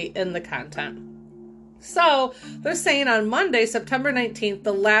participate in the content. So, they're saying on Monday, September 19th,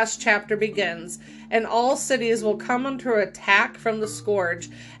 the last chapter begins, and all cities will come under attack from the Scourge,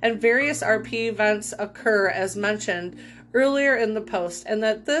 and various RP events occur as mentioned earlier in the post, and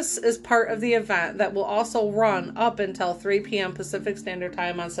that this is part of the event that will also run up until 3 p.m. Pacific Standard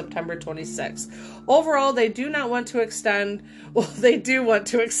Time on September 26th. Overall, they do want to extend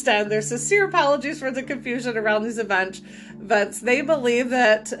their sincere apologies for the confusion around these events. They believe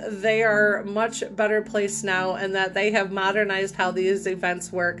that they are much better placed now and that they have modernized how these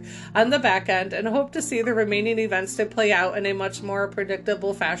events work on the back end and hope to see the remaining events to play out in a much more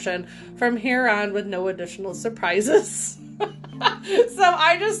predictable fashion from here on with no additional surprises. So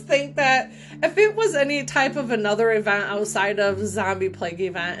I just think that if it was any type of another event outside of Zombie Plague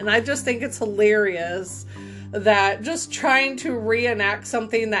event, and I just think it's hilarious that just trying to reenact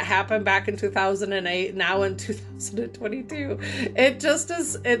something that happened back in 2008, now in 2022,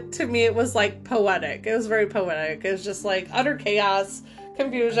 to me, it was like poetic. It was very poetic. It was just like utter chaos,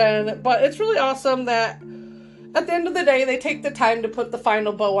 confusion, but it's really awesome that at the end of the day, they take the time to put the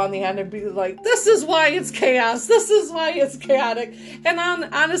final bow on the end and be like, this is why it's chaos. This is why it's chaotic. And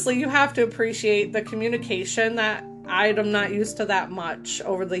honestly, you have to appreciate the communication that I'm not used to that much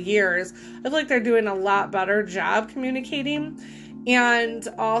over the years. I feel like they're doing a lot better job communicating and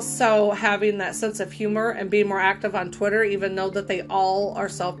also having that sense of humor and being more active on Twitter, even though that they all are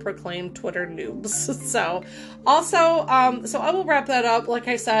self-proclaimed Twitter noobs. So I will wrap that up. Like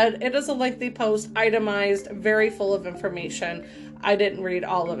I said, it is a lengthy post, itemized, very full of information. I didn't read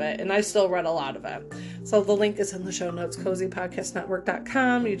all of it, and I still read a lot of it. So the link is in the show notes,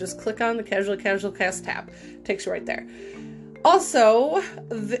 cozypodcastnetwork.com. You just click on the Casual Cast tab. It takes you right there. Also,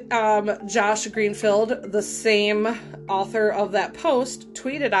 Josh Greenfield, the same author of that post,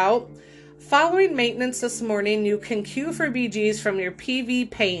 tweeted out, following maintenance this morning, you can queue for BGs from your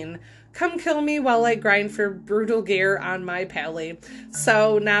PV pain. Come kill me while I grind for brutal gear on my pally.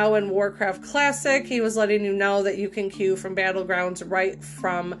 So now in Warcraft Classic, he was letting you know that you can queue from Battlegrounds right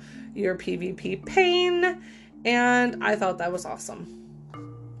from your PvP pain. And I thought that was awesome.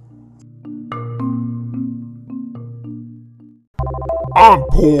 I'm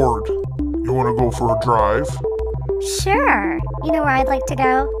bored. You want to go for a drive? Sure. You know where I'd like to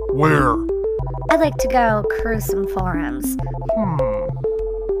go? Where? I'd like to go cruise some forums.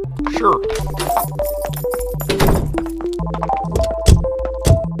 Sure.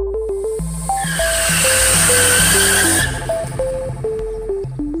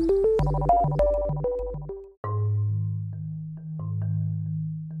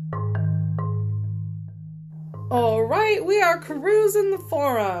 Alright, we are cruising the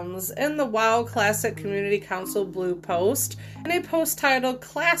forums in the WoW Classic Community Council Blue post, in a post titled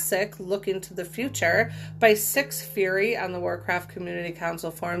Classic Looking to the Future by Six Fury on the Warcraft Community Council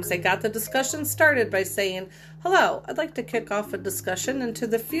forums. They got the discussion started by saying, Hello, I'd like to kick off a discussion into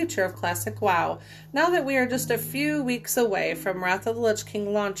the future of Classic WoW. Now that we are just a few weeks away from Wrath of the Lich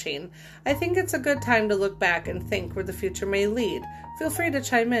King launching, I think it's a good time to look back and think where the future may lead. Feel free to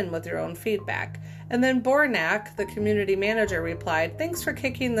chime in with your own feedback. And then Bornak, the community manager, replied, "Thanks for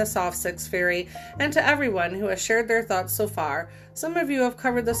kicking this off, Six Fury, and to everyone who has shared their thoughts so far. Some of you have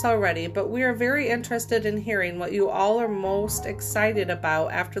covered this already, but we are very interested in hearing what you all are most excited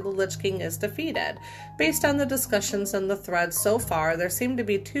about after the Lich King is defeated. Based on the discussions in the thread so far, there seem to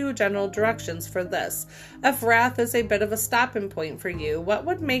be two general directions for this. If Wrath is a bit of a stopping point for you, what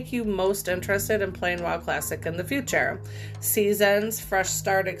would make you most interested in playing WoW Classic in the future? Seasons, fresh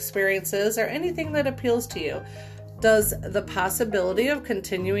start experiences, or anything that appeals to you? Does the possibility of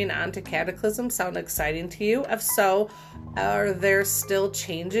continuing on to Cataclysm sound exciting to you? If so, are there still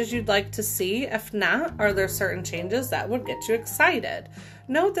changes you'd like to see? If not, are there certain changes that would get you excited?"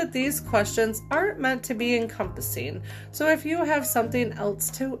 Note that these questions aren't meant to be encompassing, so if you have something else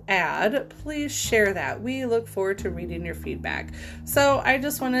to add, please share that. We look forward to reading your feedback. So I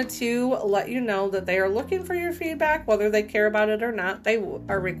just wanted to let you know that they are looking for your feedback, whether they care about it or not. They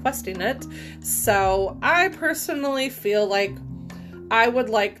are requesting it. So I personally feel like I would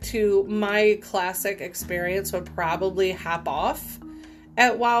like to, my Classic experience would probably hop off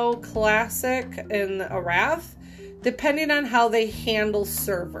at WoW Classic in a Wrath, depending on how they handle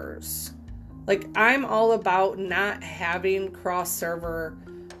servers. Like, I'm all about not having cross-server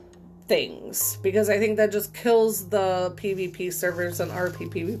things, because I think that just kills the PvP servers and RP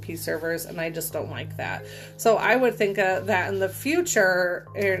PvP servers, and I just don't like that. So I would think that in the future,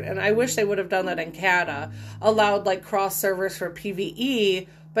 and I wish they would have done that in Cata, allowed like cross-servers for PvE,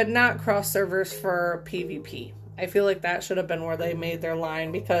 but not cross-servers for PvP. I feel like that should have been where they made their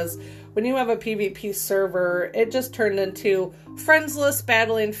line, because when you have a PvP server, it just turned into friendsless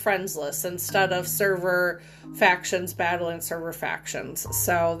battling friendsless instead of server factions battling server factions.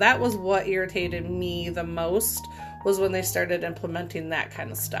 So that was what irritated me the most, was when they started implementing that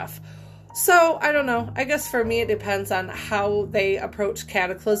kind of stuff. So, I don't know. I guess for me it depends on how they approach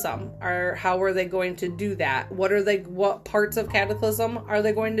Cataclysm, or how are they going to do that? What parts of Cataclysm are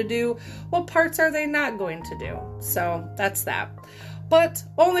they going to do? What parts are they not going to do? So, that's that. But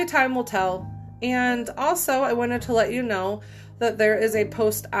only time will tell. And also, I wanted to let you know that there is a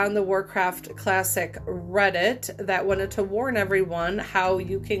post on the Warcraft Classic Reddit that wanted to warn everyone how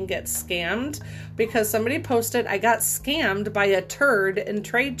you can get scammed, because somebody posted, "I got scammed by a turd in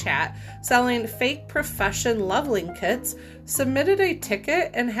trade chat selling fake profession leveling kits, submitted a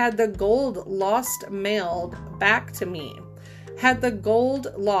ticket and had the gold lost mailed back to me. Thanks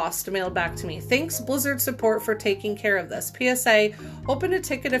Blizzard support for taking care of this. PSA, open a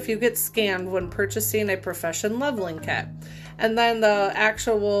ticket if you get scammed when purchasing a profession leveling kit." And then the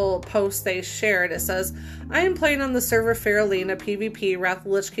actual post they shared, it says, "I am playing on the server Faralina PvP Wrath of the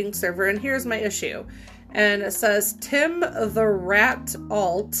Lich King server, and here's my issue." And it says, "Tim the Rat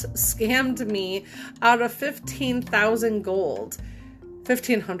Alt scammed me out of 15,000 gold.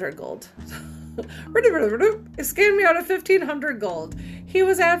 1,500 gold. It scammed me out of 1,500 gold. He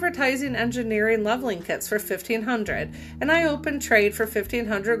was advertising engineering leveling kits for 1,500, and I opened trade for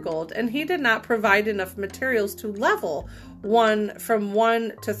 1,500 gold, and he did not provide enough materials to level one from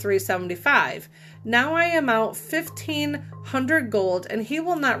 1 to 375. Now I am out 1,500 gold, and he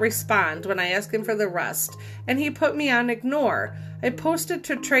will not respond when I ask him for the rest, and he put me on ignore. I posted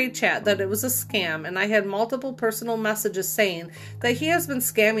to trade chat that it was a scam, and I had multiple personal messages saying that he has been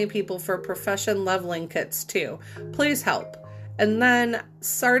scamming people for profession leveling kits too. Please help." And then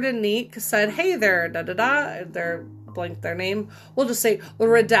Sardonique said, "Hey there, they're blank their name. We'll just say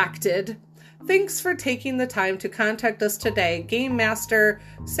redacted. Thanks for taking the time to contact us today. Game Master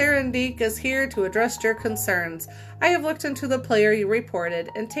Sarandik is here to address your concerns. I have looked into the player you reported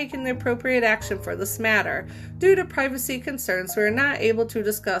and taken the appropriate action for this matter. Due to privacy concerns, we are not able to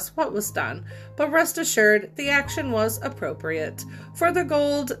discuss what was done, but rest assured the action was appropriate. For the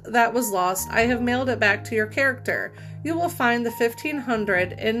gold that was lost, I have mailed it back to your character. You will find the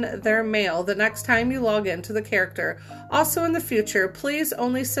 1,500 in their mail the next time you log into the character. Also in the future, please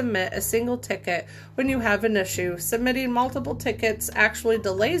only submit a single ticket when you have an issue. Submitting multiple tickets actually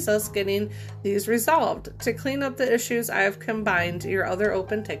delays us getting these resolved. To clean up the issues, I have combined your other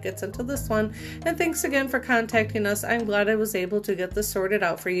open tickets into this one. And thanks again for contacting us. I'm glad I was able to get this sorted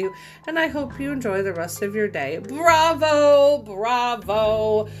out for you, and I hope you enjoy the rest of your day." Bravo!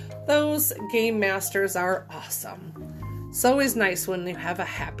 Bravo! Those game masters are awesome. It's always nice when you have a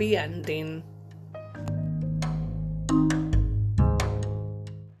happy ending.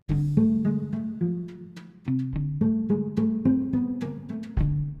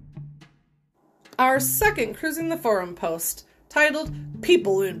 our second Cruising the Forum post, titled,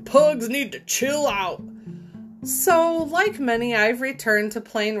 People in Pugs Need to Chill Out. So, like many, I've returned to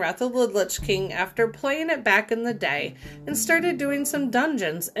playing Wrath of the Lich King after playing it back in the day and started doing some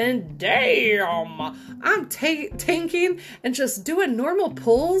dungeons, and damn, I'm tanking and just doing normal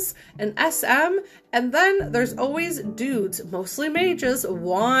pulls and SM, and then there's always dudes, mostly mages,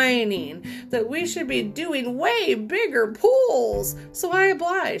 whining that we should be doing way bigger pulls. So I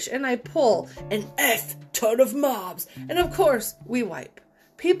oblige and I pull an F ton of mobs, and of course, we wipe.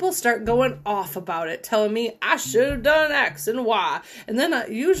 People start going off about it, telling me I should have done X and Y, and then I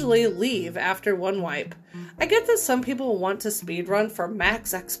usually leave after one wipe. I get that some people want to speedrun for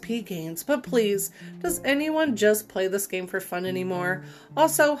max XP gains, but please, does anyone just play this game for fun anymore?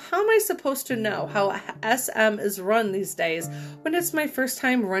 Also, how am I supposed to know how SM is run these days when it's my first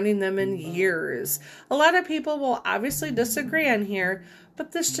time running them in years? A lot of people will obviously disagree on here,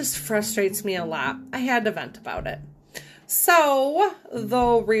 but this just frustrates me a lot. I had to vent about it. So,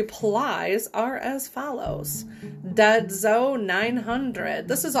 the replies are as follows. Deadzo900.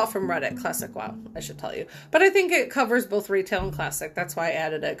 This is all from Reddit. Classic WoW, I should tell you. But I think it covers both retail and classic. That's why I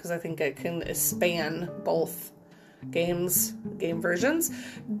added it, because I think it can span both game versions.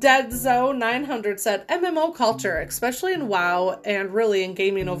 Deadzo900 said, MMO culture, especially in WoW and really in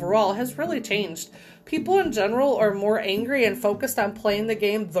gaming overall, has really changed. People in general are more angry and focused on playing the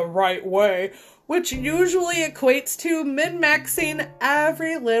game the right way, which usually equates to min-maxing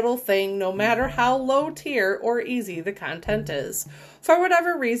every little thing, no matter how low tier or easy the content is. For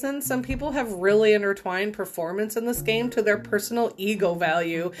whatever reason, some people have really intertwined performance in this game to their personal ego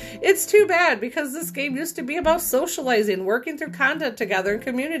value. It's too bad, because this game used to be about socializing, working through content together, and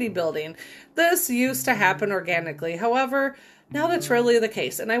community building. This used to happen organically. However, now that's really the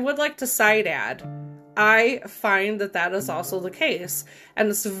case, and I would like to side add, I find that is also the case. And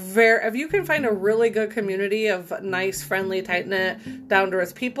it's if you can find a really good community of nice, friendly, tight-knit,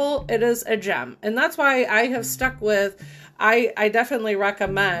 down-to-earth people, it is a gem. And that's why I have stuck with, I definitely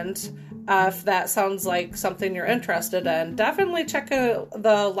recommend, if that sounds like something you're interested in, definitely check out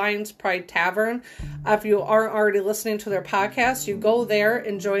the Lion's Pride Tavern. If you aren't already listening to their podcast, you go there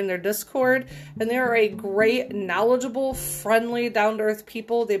and join their Discord, and they are a great, knowledgeable, friendly, down-to-earth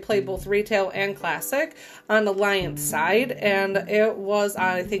people. They play both retail and classic on the Alliance side, and it was on,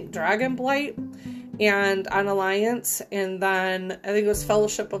 I think, Dragonblight and on Alliance, and then I think it was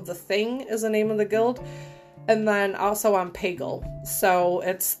Fellowship of the Thing is the name of the guild. And then also on Pagel. So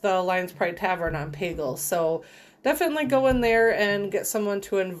it's the Lion's Pride Tavern on Pagel. So definitely go in there and get someone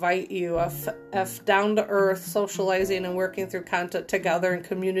to invite you. If down to earth, socializing and working through content together and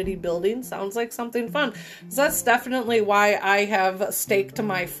community building sounds like something fun. So that's definitely why I have staked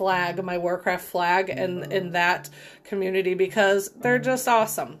my flag, my Warcraft flag in that community, because they're just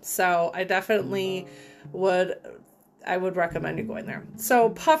awesome. So I definitely would recommend you going there.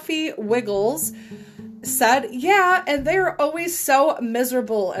 So Puffy Wiggles said, yeah, and they're always so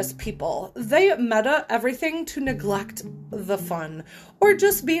miserable as people. They meta everything to neglect the fun, or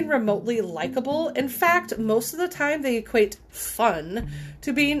just being remotely likable. In fact, most of the time they equate fun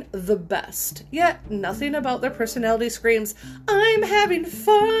to being the best. Yet nothing about their personality screams, I'm having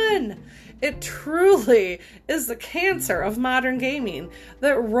fun. It truly is the cancer of modern gaming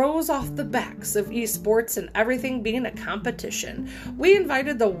that rose off the backs of esports and everything being a competition. We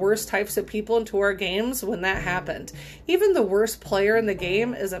invited the worst types of people into our games when that happened. Even the worst player in the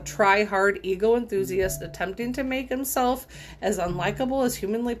game is a try-hard ego enthusiast attempting to make himself as unlikable as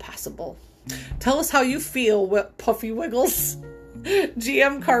humanly possible. Tell us how you feel, Puffy Wiggles.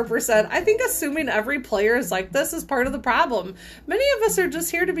 GM Carper said, I think assuming every player is like this is part of the problem. Many of us are just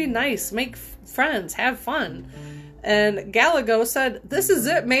here to be nice, make friends, have fun. And Galago said, this is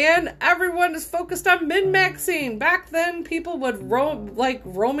it, man. Everyone is focused on min-maxing. Back then, people would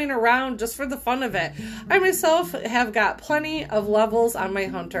roaming around just for the fun of it. I myself have got plenty of levels on my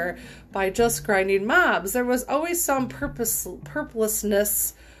hunter by just grinding mobs. There was always some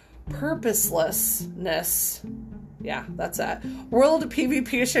purposelessness. Yeah, that's it. World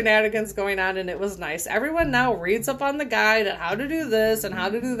PvP shenanigans going on, and it was nice. Everyone now reads up on the guide on how to do this and how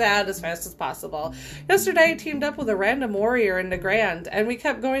to do that as fast as possible. Yesterday, I teamed up with a random warrior in Nagrand, and we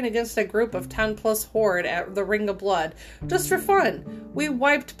kept going against a group of 10+ horde at the Ring of Blood, just for fun. We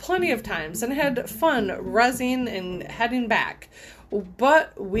wiped plenty of times and had fun rezzing and heading back.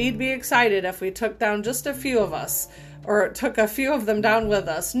 But we'd be excited if we took down just a few of us, or took a few of them down with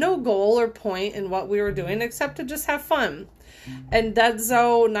us. No goal or point in what we were doing except to just have fun. And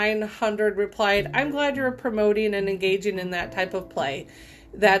Dedzo900 replied, I'm glad you're promoting and engaging in that type of play.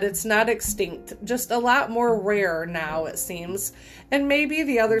 That it's not extinct, just a lot more rare now, it seems. And maybe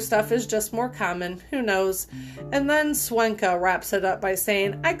the other stuff is just more common, who knows. And then Swenka wraps it up by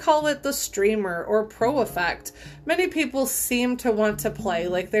saying, I call it the streamer or pro effect. Many people seem to want to play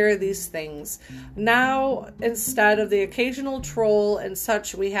like there are these things. Now, instead of the occasional troll and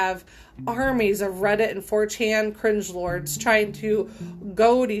such, we have armies of Reddit and 4chan cringelords trying to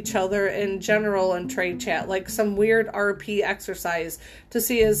goad each other in general and trade chat, like some weird RP exercise to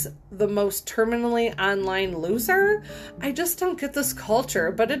see as the most terminally online loser. I just don't get this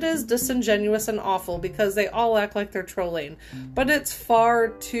culture, but it is disingenuous and awful because they all act like they're trolling, but it's far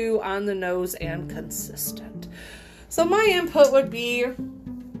too on the nose and consistent. So my input would be,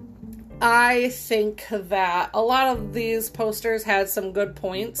 I think that a lot of these posters had some good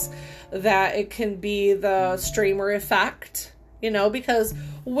points, that it can be the streamer effect, because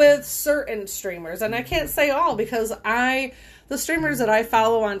with certain streamers, and I can't say all because the streamers that I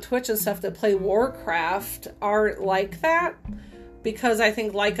follow on Twitch and stuff that play Warcraft aren't like that, because I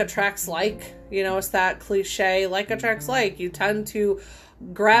think like attracts like, it's that cliche, like attracts like. You tend to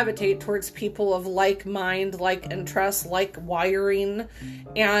gravitate towards people of like mind, like interests, like wiring,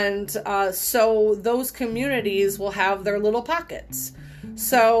 and so those communities will have their little pockets.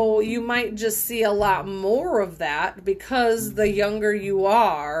 So you might just see a lot more of that because the younger you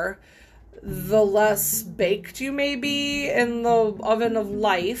are, the less baked you may be in the oven of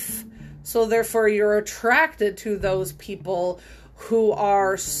life. So therefore you're attracted to those people who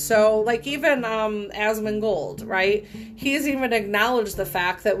are so, like even Asmongold, right? He's even acknowledged the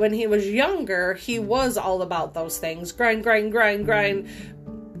fact that when he was younger, he was all about those things. Grind,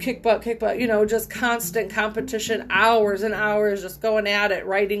 kick butt, just constant competition, hours and hours, just going at it,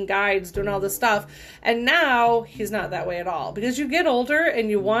 writing guides, doing all this stuff. And now he's not that way at all, because you get older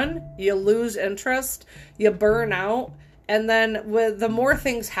and you lose interest, you burn out. And then with the more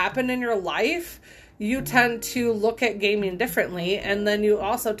things happen in your life, you tend to look at gaming differently, and then you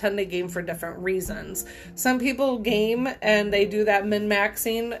also tend to game for different reasons. Some people game and they do that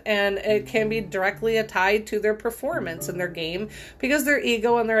min-maxing, and it can be directly tied to their performance in their game, because their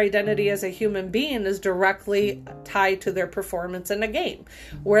ego and their identity as a human being is directly tied to their performance in a game.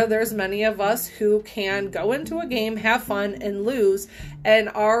 Where there's many of us who can go into a game, have fun, and lose, and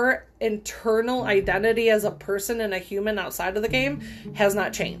our internal identity as a person and a human outside of the game has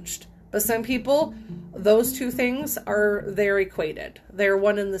not changed. But some people, those two things they're equated. They're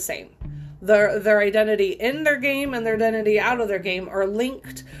one and the same. Their identity in their game and their identity out of their game are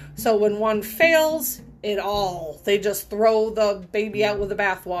linked. So when one fails, they just throw the baby out with the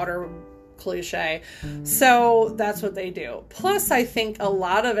bathwater, cliche. So that's what they do. Plus, I think a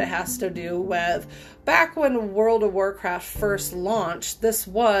lot of it has to do with back when World of Warcraft first launched, this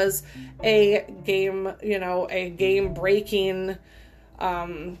was a game, a game-breaking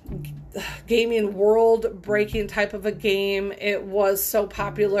gaming world-breaking type of a game. It was so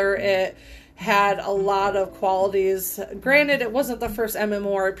popular. It had a lot of qualities. Granted, it wasn't the first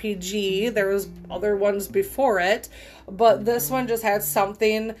MMORPG. There was other ones before it, but this one just had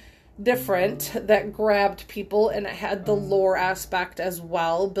something different that grabbed people, and it had the lore aspect as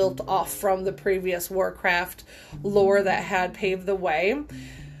well, built off from the previous Warcraft lore that had paved the way.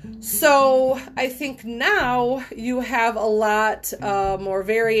 So I think now you have a lot more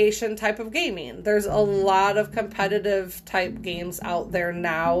variation type of gaming. There's a lot of competitive type games out there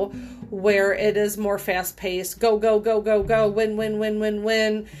now where it is more fast paced. Go,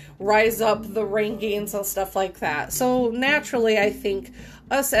 win, rise up the rankings and stuff like that. So naturally, I think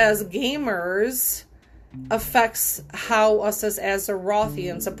us as gamers affects how us as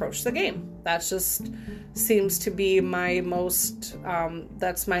Azerothians approach the game. That just seems to be my most,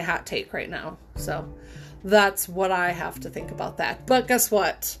 that's my hot take right now. So that's what I have to think about that. But guess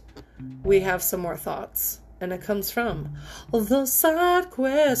what? We have some more thoughts, and it comes from the Side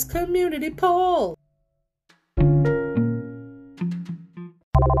Quest community poll.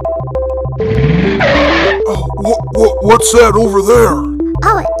 What's that over there?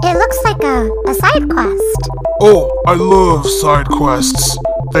 Oh, it looks like a side quest. Oh, I love side quests.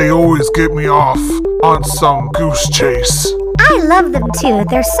 They always get me off on some goose chase. I love them too.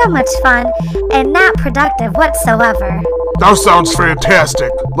 They're so much fun and not productive whatsoever. That sounds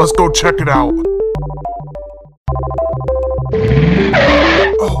fantastic. Let's go check it out.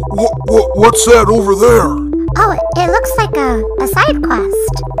 What's that over there? Oh, it looks like a side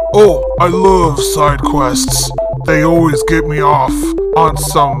quest. Oh, I love side quests. They always get me off on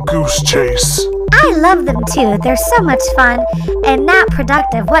some goose chase. I love them too. They're so much fun and not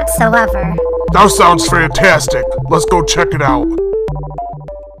productive whatsoever. That sounds fantastic. Let's go check it out.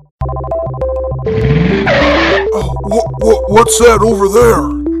 What's that over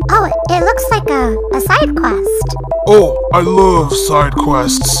there? Oh, it looks like a side quest. Oh, I love side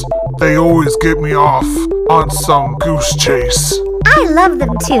quests. They always get me off on some goose chase. I love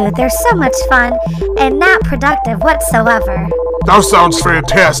them too. They're so much fun and not productive whatsoever. That sounds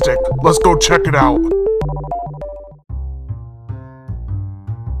fantastic. Let's go check it out.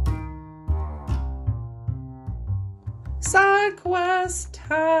 Side quest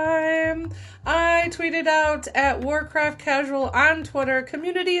time! I tweeted out at Warcraft Casual on Twitter,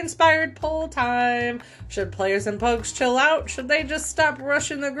 community-inspired poll time. Should players and pugs chill out? Should they just stop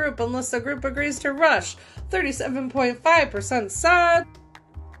rushing the group unless the group agrees to rush? 37.5% said,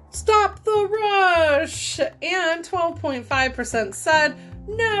 stop the rush! And 12.5% said,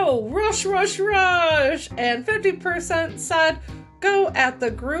 no, rush, rush, rush! And 50% said, go at the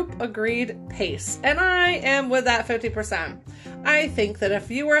group agreed pace. And I am with that 50%. I think that if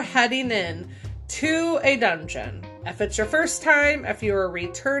you are heading in to a dungeon, if it's your first time, if you are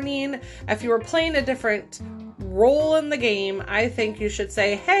returning, if you are playing a different role in the game, I think you should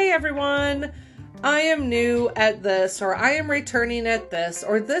say, hey everyone, I am new at this, or I am returning at this,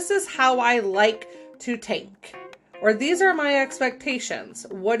 or this is how I like to tank, or these are my expectations.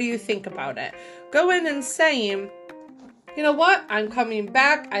 What do you think about it? Go in and saying, you know what, I'm coming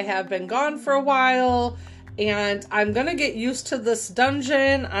back, I have been gone for a while, and I'm gonna get used to this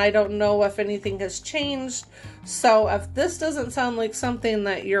dungeon. I don't know if anything has changed, so if this doesn't sound like something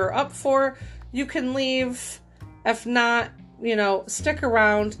that you're up for, you can leave. If not, stick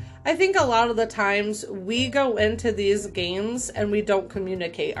around. I think a lot of the times we go into these games and we don't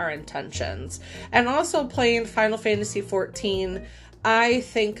communicate our intentions. And also playing Final Fantasy XIV, I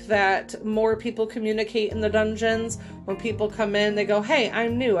think that more people communicate in the dungeons. When people come in, they go, hey,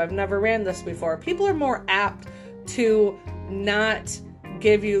 I'm new. I've never ran this before. People are more apt to not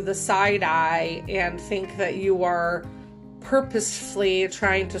give you the side eye and think that you are purposefully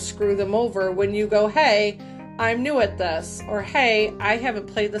trying to screw them over when you go, hey, I'm new at this, or hey, I haven't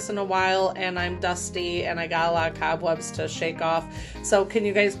played this in a while and I'm dusty and I got a lot of cobwebs to shake off. So can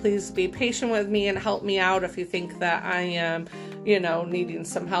you guys please be patient with me and help me out if you think that I am, needing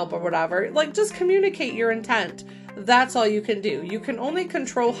some help or whatever. Like, just communicate your intent. That's all you can do. You can only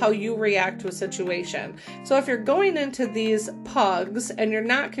control how you react to a situation. So if you're going into these pugs and you're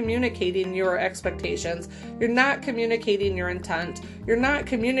not communicating your expectations, you're not communicating your intent, you're not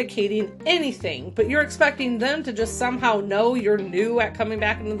communicating anything, but you're expecting them to just somehow know you're new at coming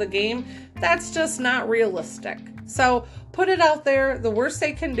back into the game, that's just not realistic. So put it out there. The worst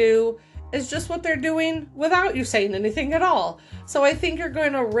they can do is just what they're doing without you saying anything at all. So I think you're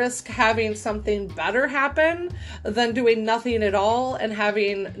going to risk having something better happen than doing nothing at all and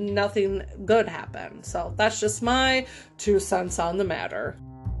having nothing good happen. So that's just my 2 cents on the matter.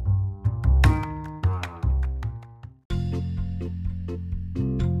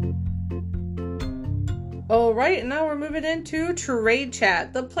 All right, now we're moving into Trade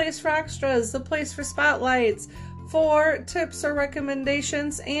Chat, the place for extras, the place for spotlights, for tips or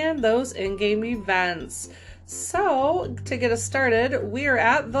recommendations, and those in-game events. So, to get us started, we are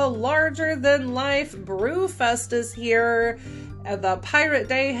at the Larger Than Life Brewfest is here. The Pirate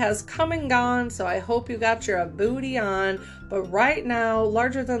Day has come and gone, so I hope you got your booty on. But right now,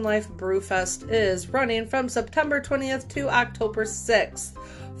 Larger Than Life Brewfest is running from September 20th to October 6th.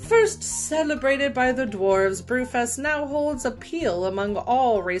 First celebrated by the dwarves, Brewfest now holds appeal among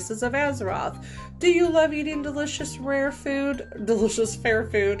all races of Azeroth. Do you love eating delicious rare food? Delicious fair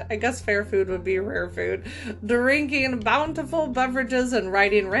food. I guess fair food would be rare food. Drinking bountiful beverages and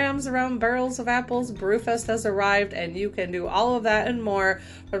riding rams around barrels of apples, Brewfest has arrived, and you can do all of that and more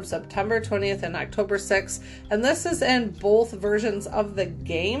from September 20th and October 6th. And this is in both versions of the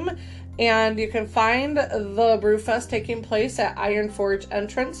game. And you can find the Brewfest taking place at Ironforge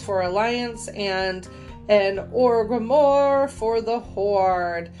entrance for Alliance and in Orgrimmar for the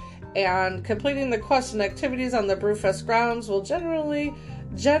Horde. And completing the quests and activities on the Brewfest grounds will generally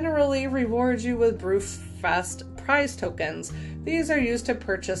reward you with Brewfest prize tokens. These are used to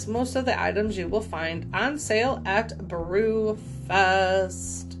purchase most of the items you will find on sale at Brewfest.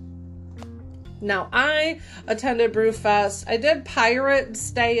 Now, I attended Brewfest. I did Pirate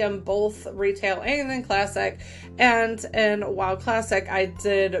stay in both retail and in Classic. And in WoW Classic, I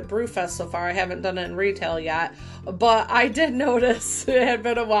did Brewfest so far. I haven't done it in retail yet. But I did notice it had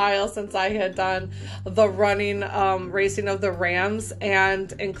been a while since I had done the running racing of the Rams.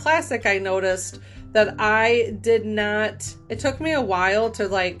 And in Classic, I noticed that I did not, it took me a while to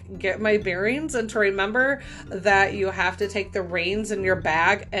like get my bearings and to remember that you have to take the reins in your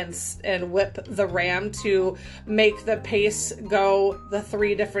bag and whip the ram to make the pace go the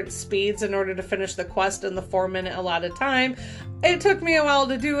 3 different speeds in order to finish the quest in the 4-minute allotted time. It took me a while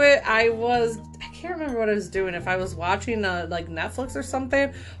to do it. I can't remember what I was doing, if I was watching like Netflix or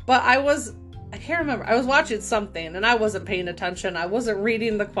something, but I can't remember. I was watching something and I wasn't paying attention. I wasn't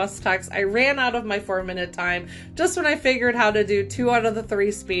reading the quest text. I ran out of my 4-minute time just when I figured how to do 2 out of the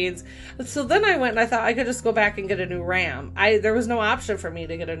 3 speeds. So then I went and I thought I could just go back and get a new RAM. There was no option for me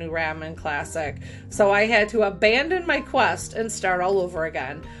to get a new RAM in Classic. So I had to abandon my quest and start all over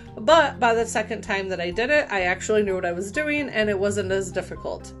again. But by the second time that I did it, I actually knew what I was doing and it wasn't as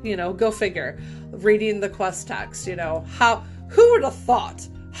difficult. Go figure. Reading the quest text, who would have thought?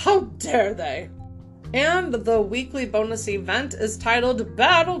 How dare they? And the weekly bonus event is titled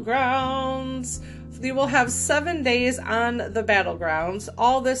Battlegrounds. You will have 7 days on the Battlegrounds.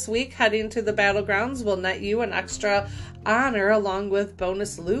 All this week, heading to the Battlegrounds will net you an extra honor along with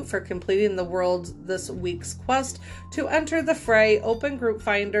bonus loot for completing the world's this week's quest. To enter the fray, open Group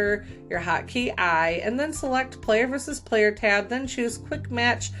Finder, your hotkey I, and then select Player versus Player tab, then choose Quick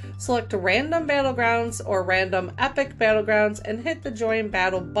Match, select Random Battlegrounds or Random Epic Battlegrounds, and hit the Join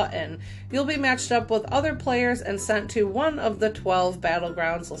Battle button. You'll be matched up with other players and sent to one of the 12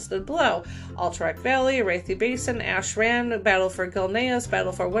 battlegrounds listed below: Alterac Valley, Arathi Basin, Ash Rand, Battle for Gilneas,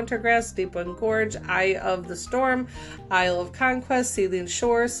 Battle for Wintergrass, Deepwind Gorge, Eye of the Storm, Isle of Conquest, Sealing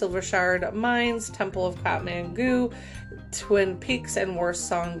Shores, Silvershard Mines, Temple of Kathmandu, Twin Peaks, and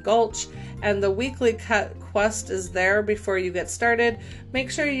Warsong Gulch. And the weekly quest is there before you get started.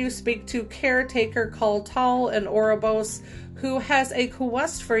 Make sure you speak to Caretaker Kaltal and Oribos, who has a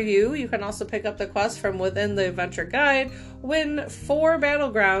quest for you. You can also pick up the quest from within the adventure guide. Win 4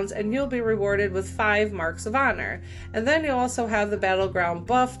 battlegrounds and you'll be rewarded with 5 marks of honor. And then you'll also have the battleground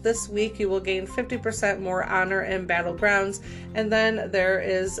buff. This week you will gain 50% more honor in battlegrounds. And then there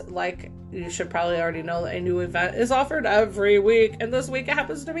is, like, you should probably already know, that a new event is offered every week. And this week it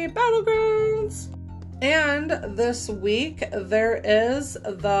happens to be battlegrounds. And this week, there is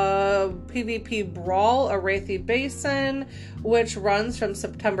the PvP Brawl Arathi Basin, which runs from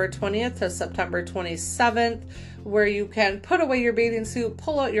September 20th to September 27th, where you can put away your bathing suit,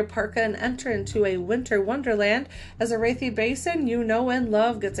 pull out your parka, and enter into a winter wonderland as Arathi Basin, you know and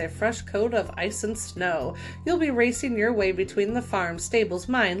love, gets a fresh coat of ice and snow. You'll be racing your way between the farm, stables,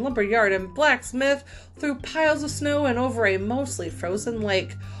 mine, lumberyard, and blacksmith, through piles of snow and over a mostly frozen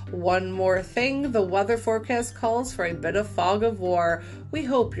lake. One more thing, the weather forecast calls for a bit of fog of war. We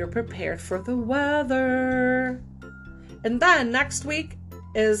hope you're prepared for the weather. And then next week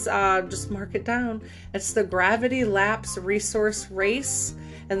is, just mark it down, it's the Gravity Lapse Resource Race,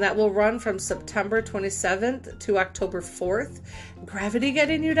 and that will run from September 27th to October 4th. Gravity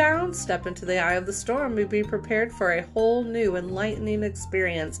getting you down? Step into the eye of the storm and be prepared for a whole new enlightening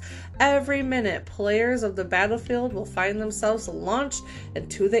experience. Every minute, players of the battlefield will find themselves launched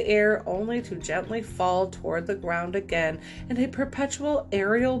into the air only to gently fall toward the ground again in a perpetual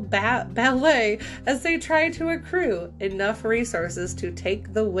aerial ballet as they try to accrue enough resources to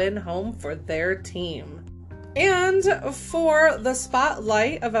take the win home for their team. And for the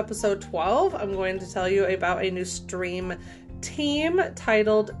spotlight of episode 12, I'm going to tell you about a new stream team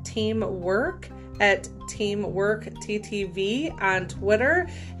titled Teamwork at Teamwork TTV on Twitter,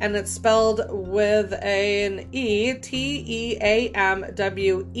 and it's spelled with an E, TEAMWERK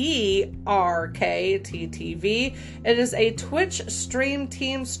It is a Twitch stream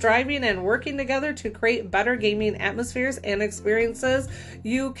team striving and working together to create better gaming atmospheres and experiences.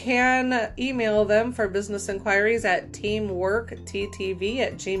 You can email them for business inquiries at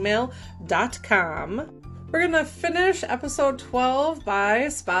teamworkttv@gmail.com. We're going to finish episode 12 by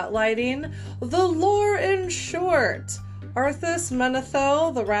spotlighting the lore in short. Arthas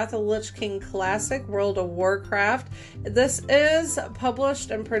Menethil, the Wrath of the Lich King Classic, World of Warcraft. This is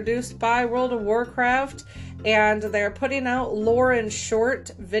published and produced by World of Warcraft, and they're putting out lore in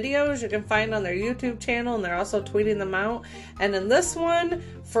short videos you can find on their YouTube channel, and they're also tweeting them out. And in this one,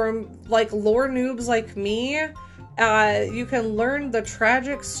 for like lore noobs like me, you can learn the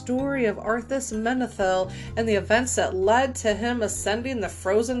tragic story of Arthas Menethil and the events that led to him ascending the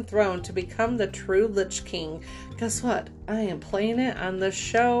Frozen Throne to become the true Lich King. Guess what? I am playing it on this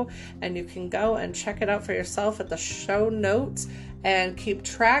show, and you can go and check it out for yourself at the show notes and keep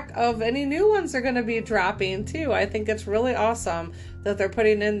track of any new ones they're going to be dropping too. I think it's really awesome that they're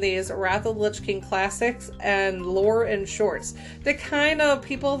putting in these Wrath of the Lich King classics and lore in shorts. The kind of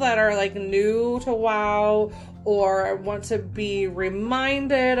people that are like new to WoW or want to be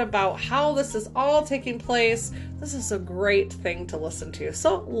reminded about how this is all taking place, this is a great thing to listen to.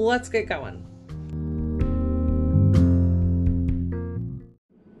 So let's get going.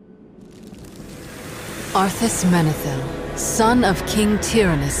 Arthas Menethil, son of King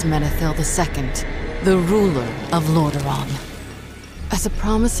Tyrannus Menethil II, the ruler of Lordaeron. As a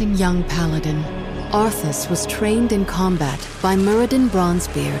promising young paladin, Arthas was trained in combat by Muradin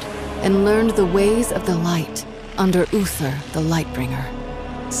Bronzebeard and learned the ways of the light under Uther the Lightbringer.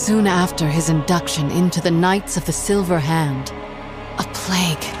 Soon after his induction into the Knights of the Silver Hand, a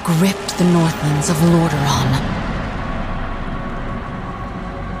plague gripped the Northlands of Lordaeron.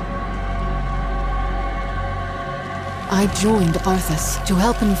 I joined Arthas to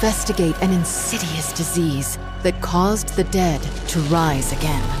help investigate an insidious disease that caused the dead to rise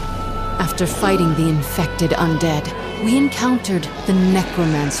again. After fighting the infected undead, we encountered the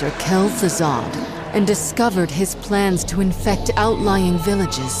necromancer Kel'Thuzad and discovered his plans to infect outlying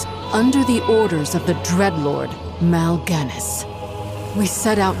villages under the orders of the Dreadlord Mal'Ganis. We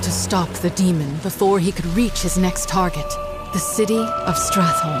set out to stop the demon before he could reach his next target, the city of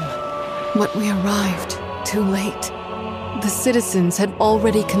Stratholme. But we arrived too late. The citizens had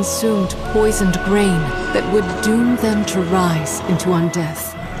already consumed poisoned grain that would doom them to rise into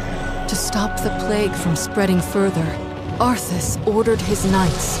undeath. To stop the plague from spreading further, Arthas ordered his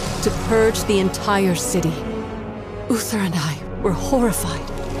knights to purge the entire city. Uther and I were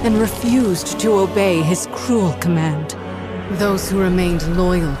horrified and refused to obey his cruel command. Those who remained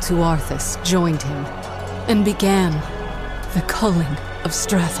loyal to Arthas joined him and began the culling of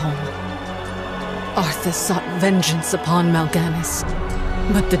Stratholme. Arthas sought vengeance upon Mal'Ganis,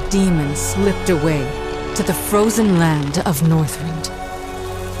 but the demon slipped away to the frozen land of Northrend.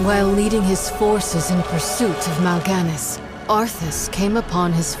 While leading his forces in pursuit of Mal'Ganis, Arthas came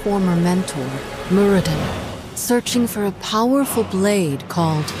upon his former mentor, Muradin, searching for a powerful blade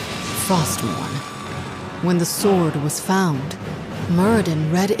called Frostmourne. When the sword was found,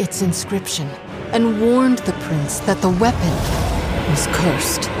 Muradin read its inscription and warned the prince that the weapon was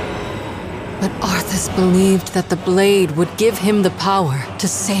cursed. But Arthas believed that the blade would give him the power to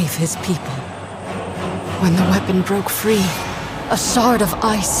save his people. When the weapon broke free, a shard of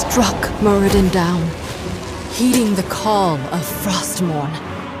ice struck Muradin down. Heeding the call of Frostmourne,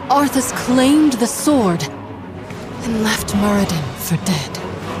 Arthas claimed the sword and left Muradin for dead.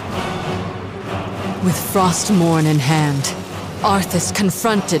 With Frostmourne in hand, Arthas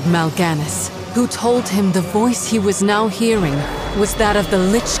confronted Mal'Ganis, who told him the voice he was now hearing was that of the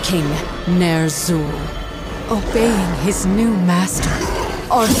Lich King, Ner'zhul. Obeying his new master,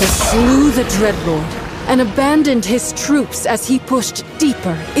 Arthas slew the Dreadlord and abandoned his troops as he pushed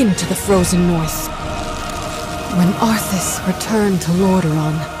deeper into the frozen north. When Arthas returned to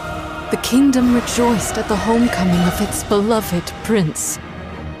Lordaeron, the kingdom rejoiced at the homecoming of its beloved prince.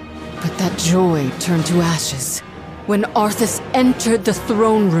 But that joy turned to ashes when Arthas entered the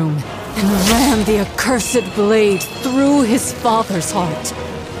throne room and ran the accursed blade through his father's heart.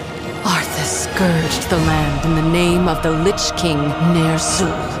 Arthas scourged the land in the name of the Lich King,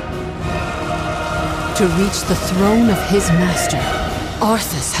 Ner'zhul. To reach the throne of his master,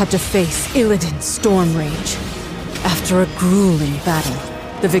 Arthas had to face Illidan's Stormrage. After a grueling battle,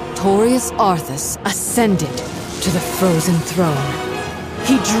 the victorious Arthas ascended to the frozen throne.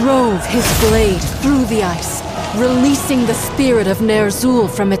 He drove his blade through the ice, releasing the spirit of Ner'zhul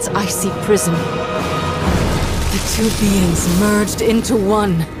from its icy prison. The two beings merged into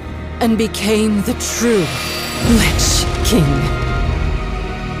one and became the true Lich King.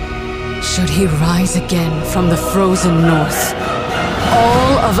 Should he rise again from the frozen north,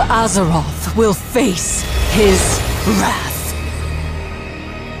 all of Azeroth will face his wrath.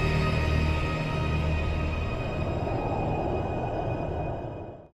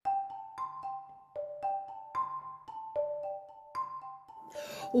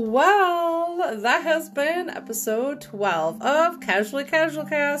 Well, that has been episode 12 of Casually Casual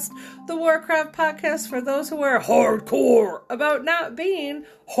Cast, the Warcraft podcast for those who are hardcore about not being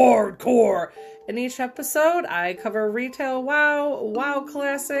hardcore. In each episode, I cover retail WoW, WoW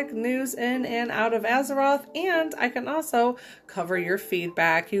Classic, news in and out of Azeroth, and I can also cover your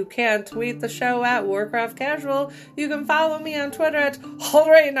feedback. You can tweet the show at Warcraft Casual. You can follow me on Twitter at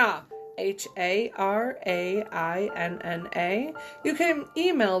Haraina. Harainna. You can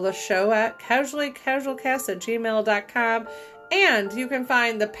email the show at casuallycasualcast@gmail.com, and you can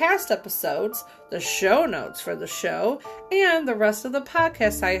find the past episodes, the show notes for the show, and the rest of the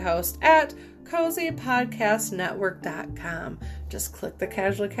podcasts I host at cozypodcastnetwork.com. Just click the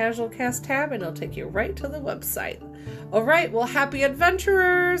Casually Casual Cast tab and it'll take you right to the website. All right, well, happy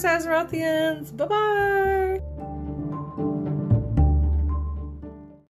adventurers, Azerothians. Bye-bye.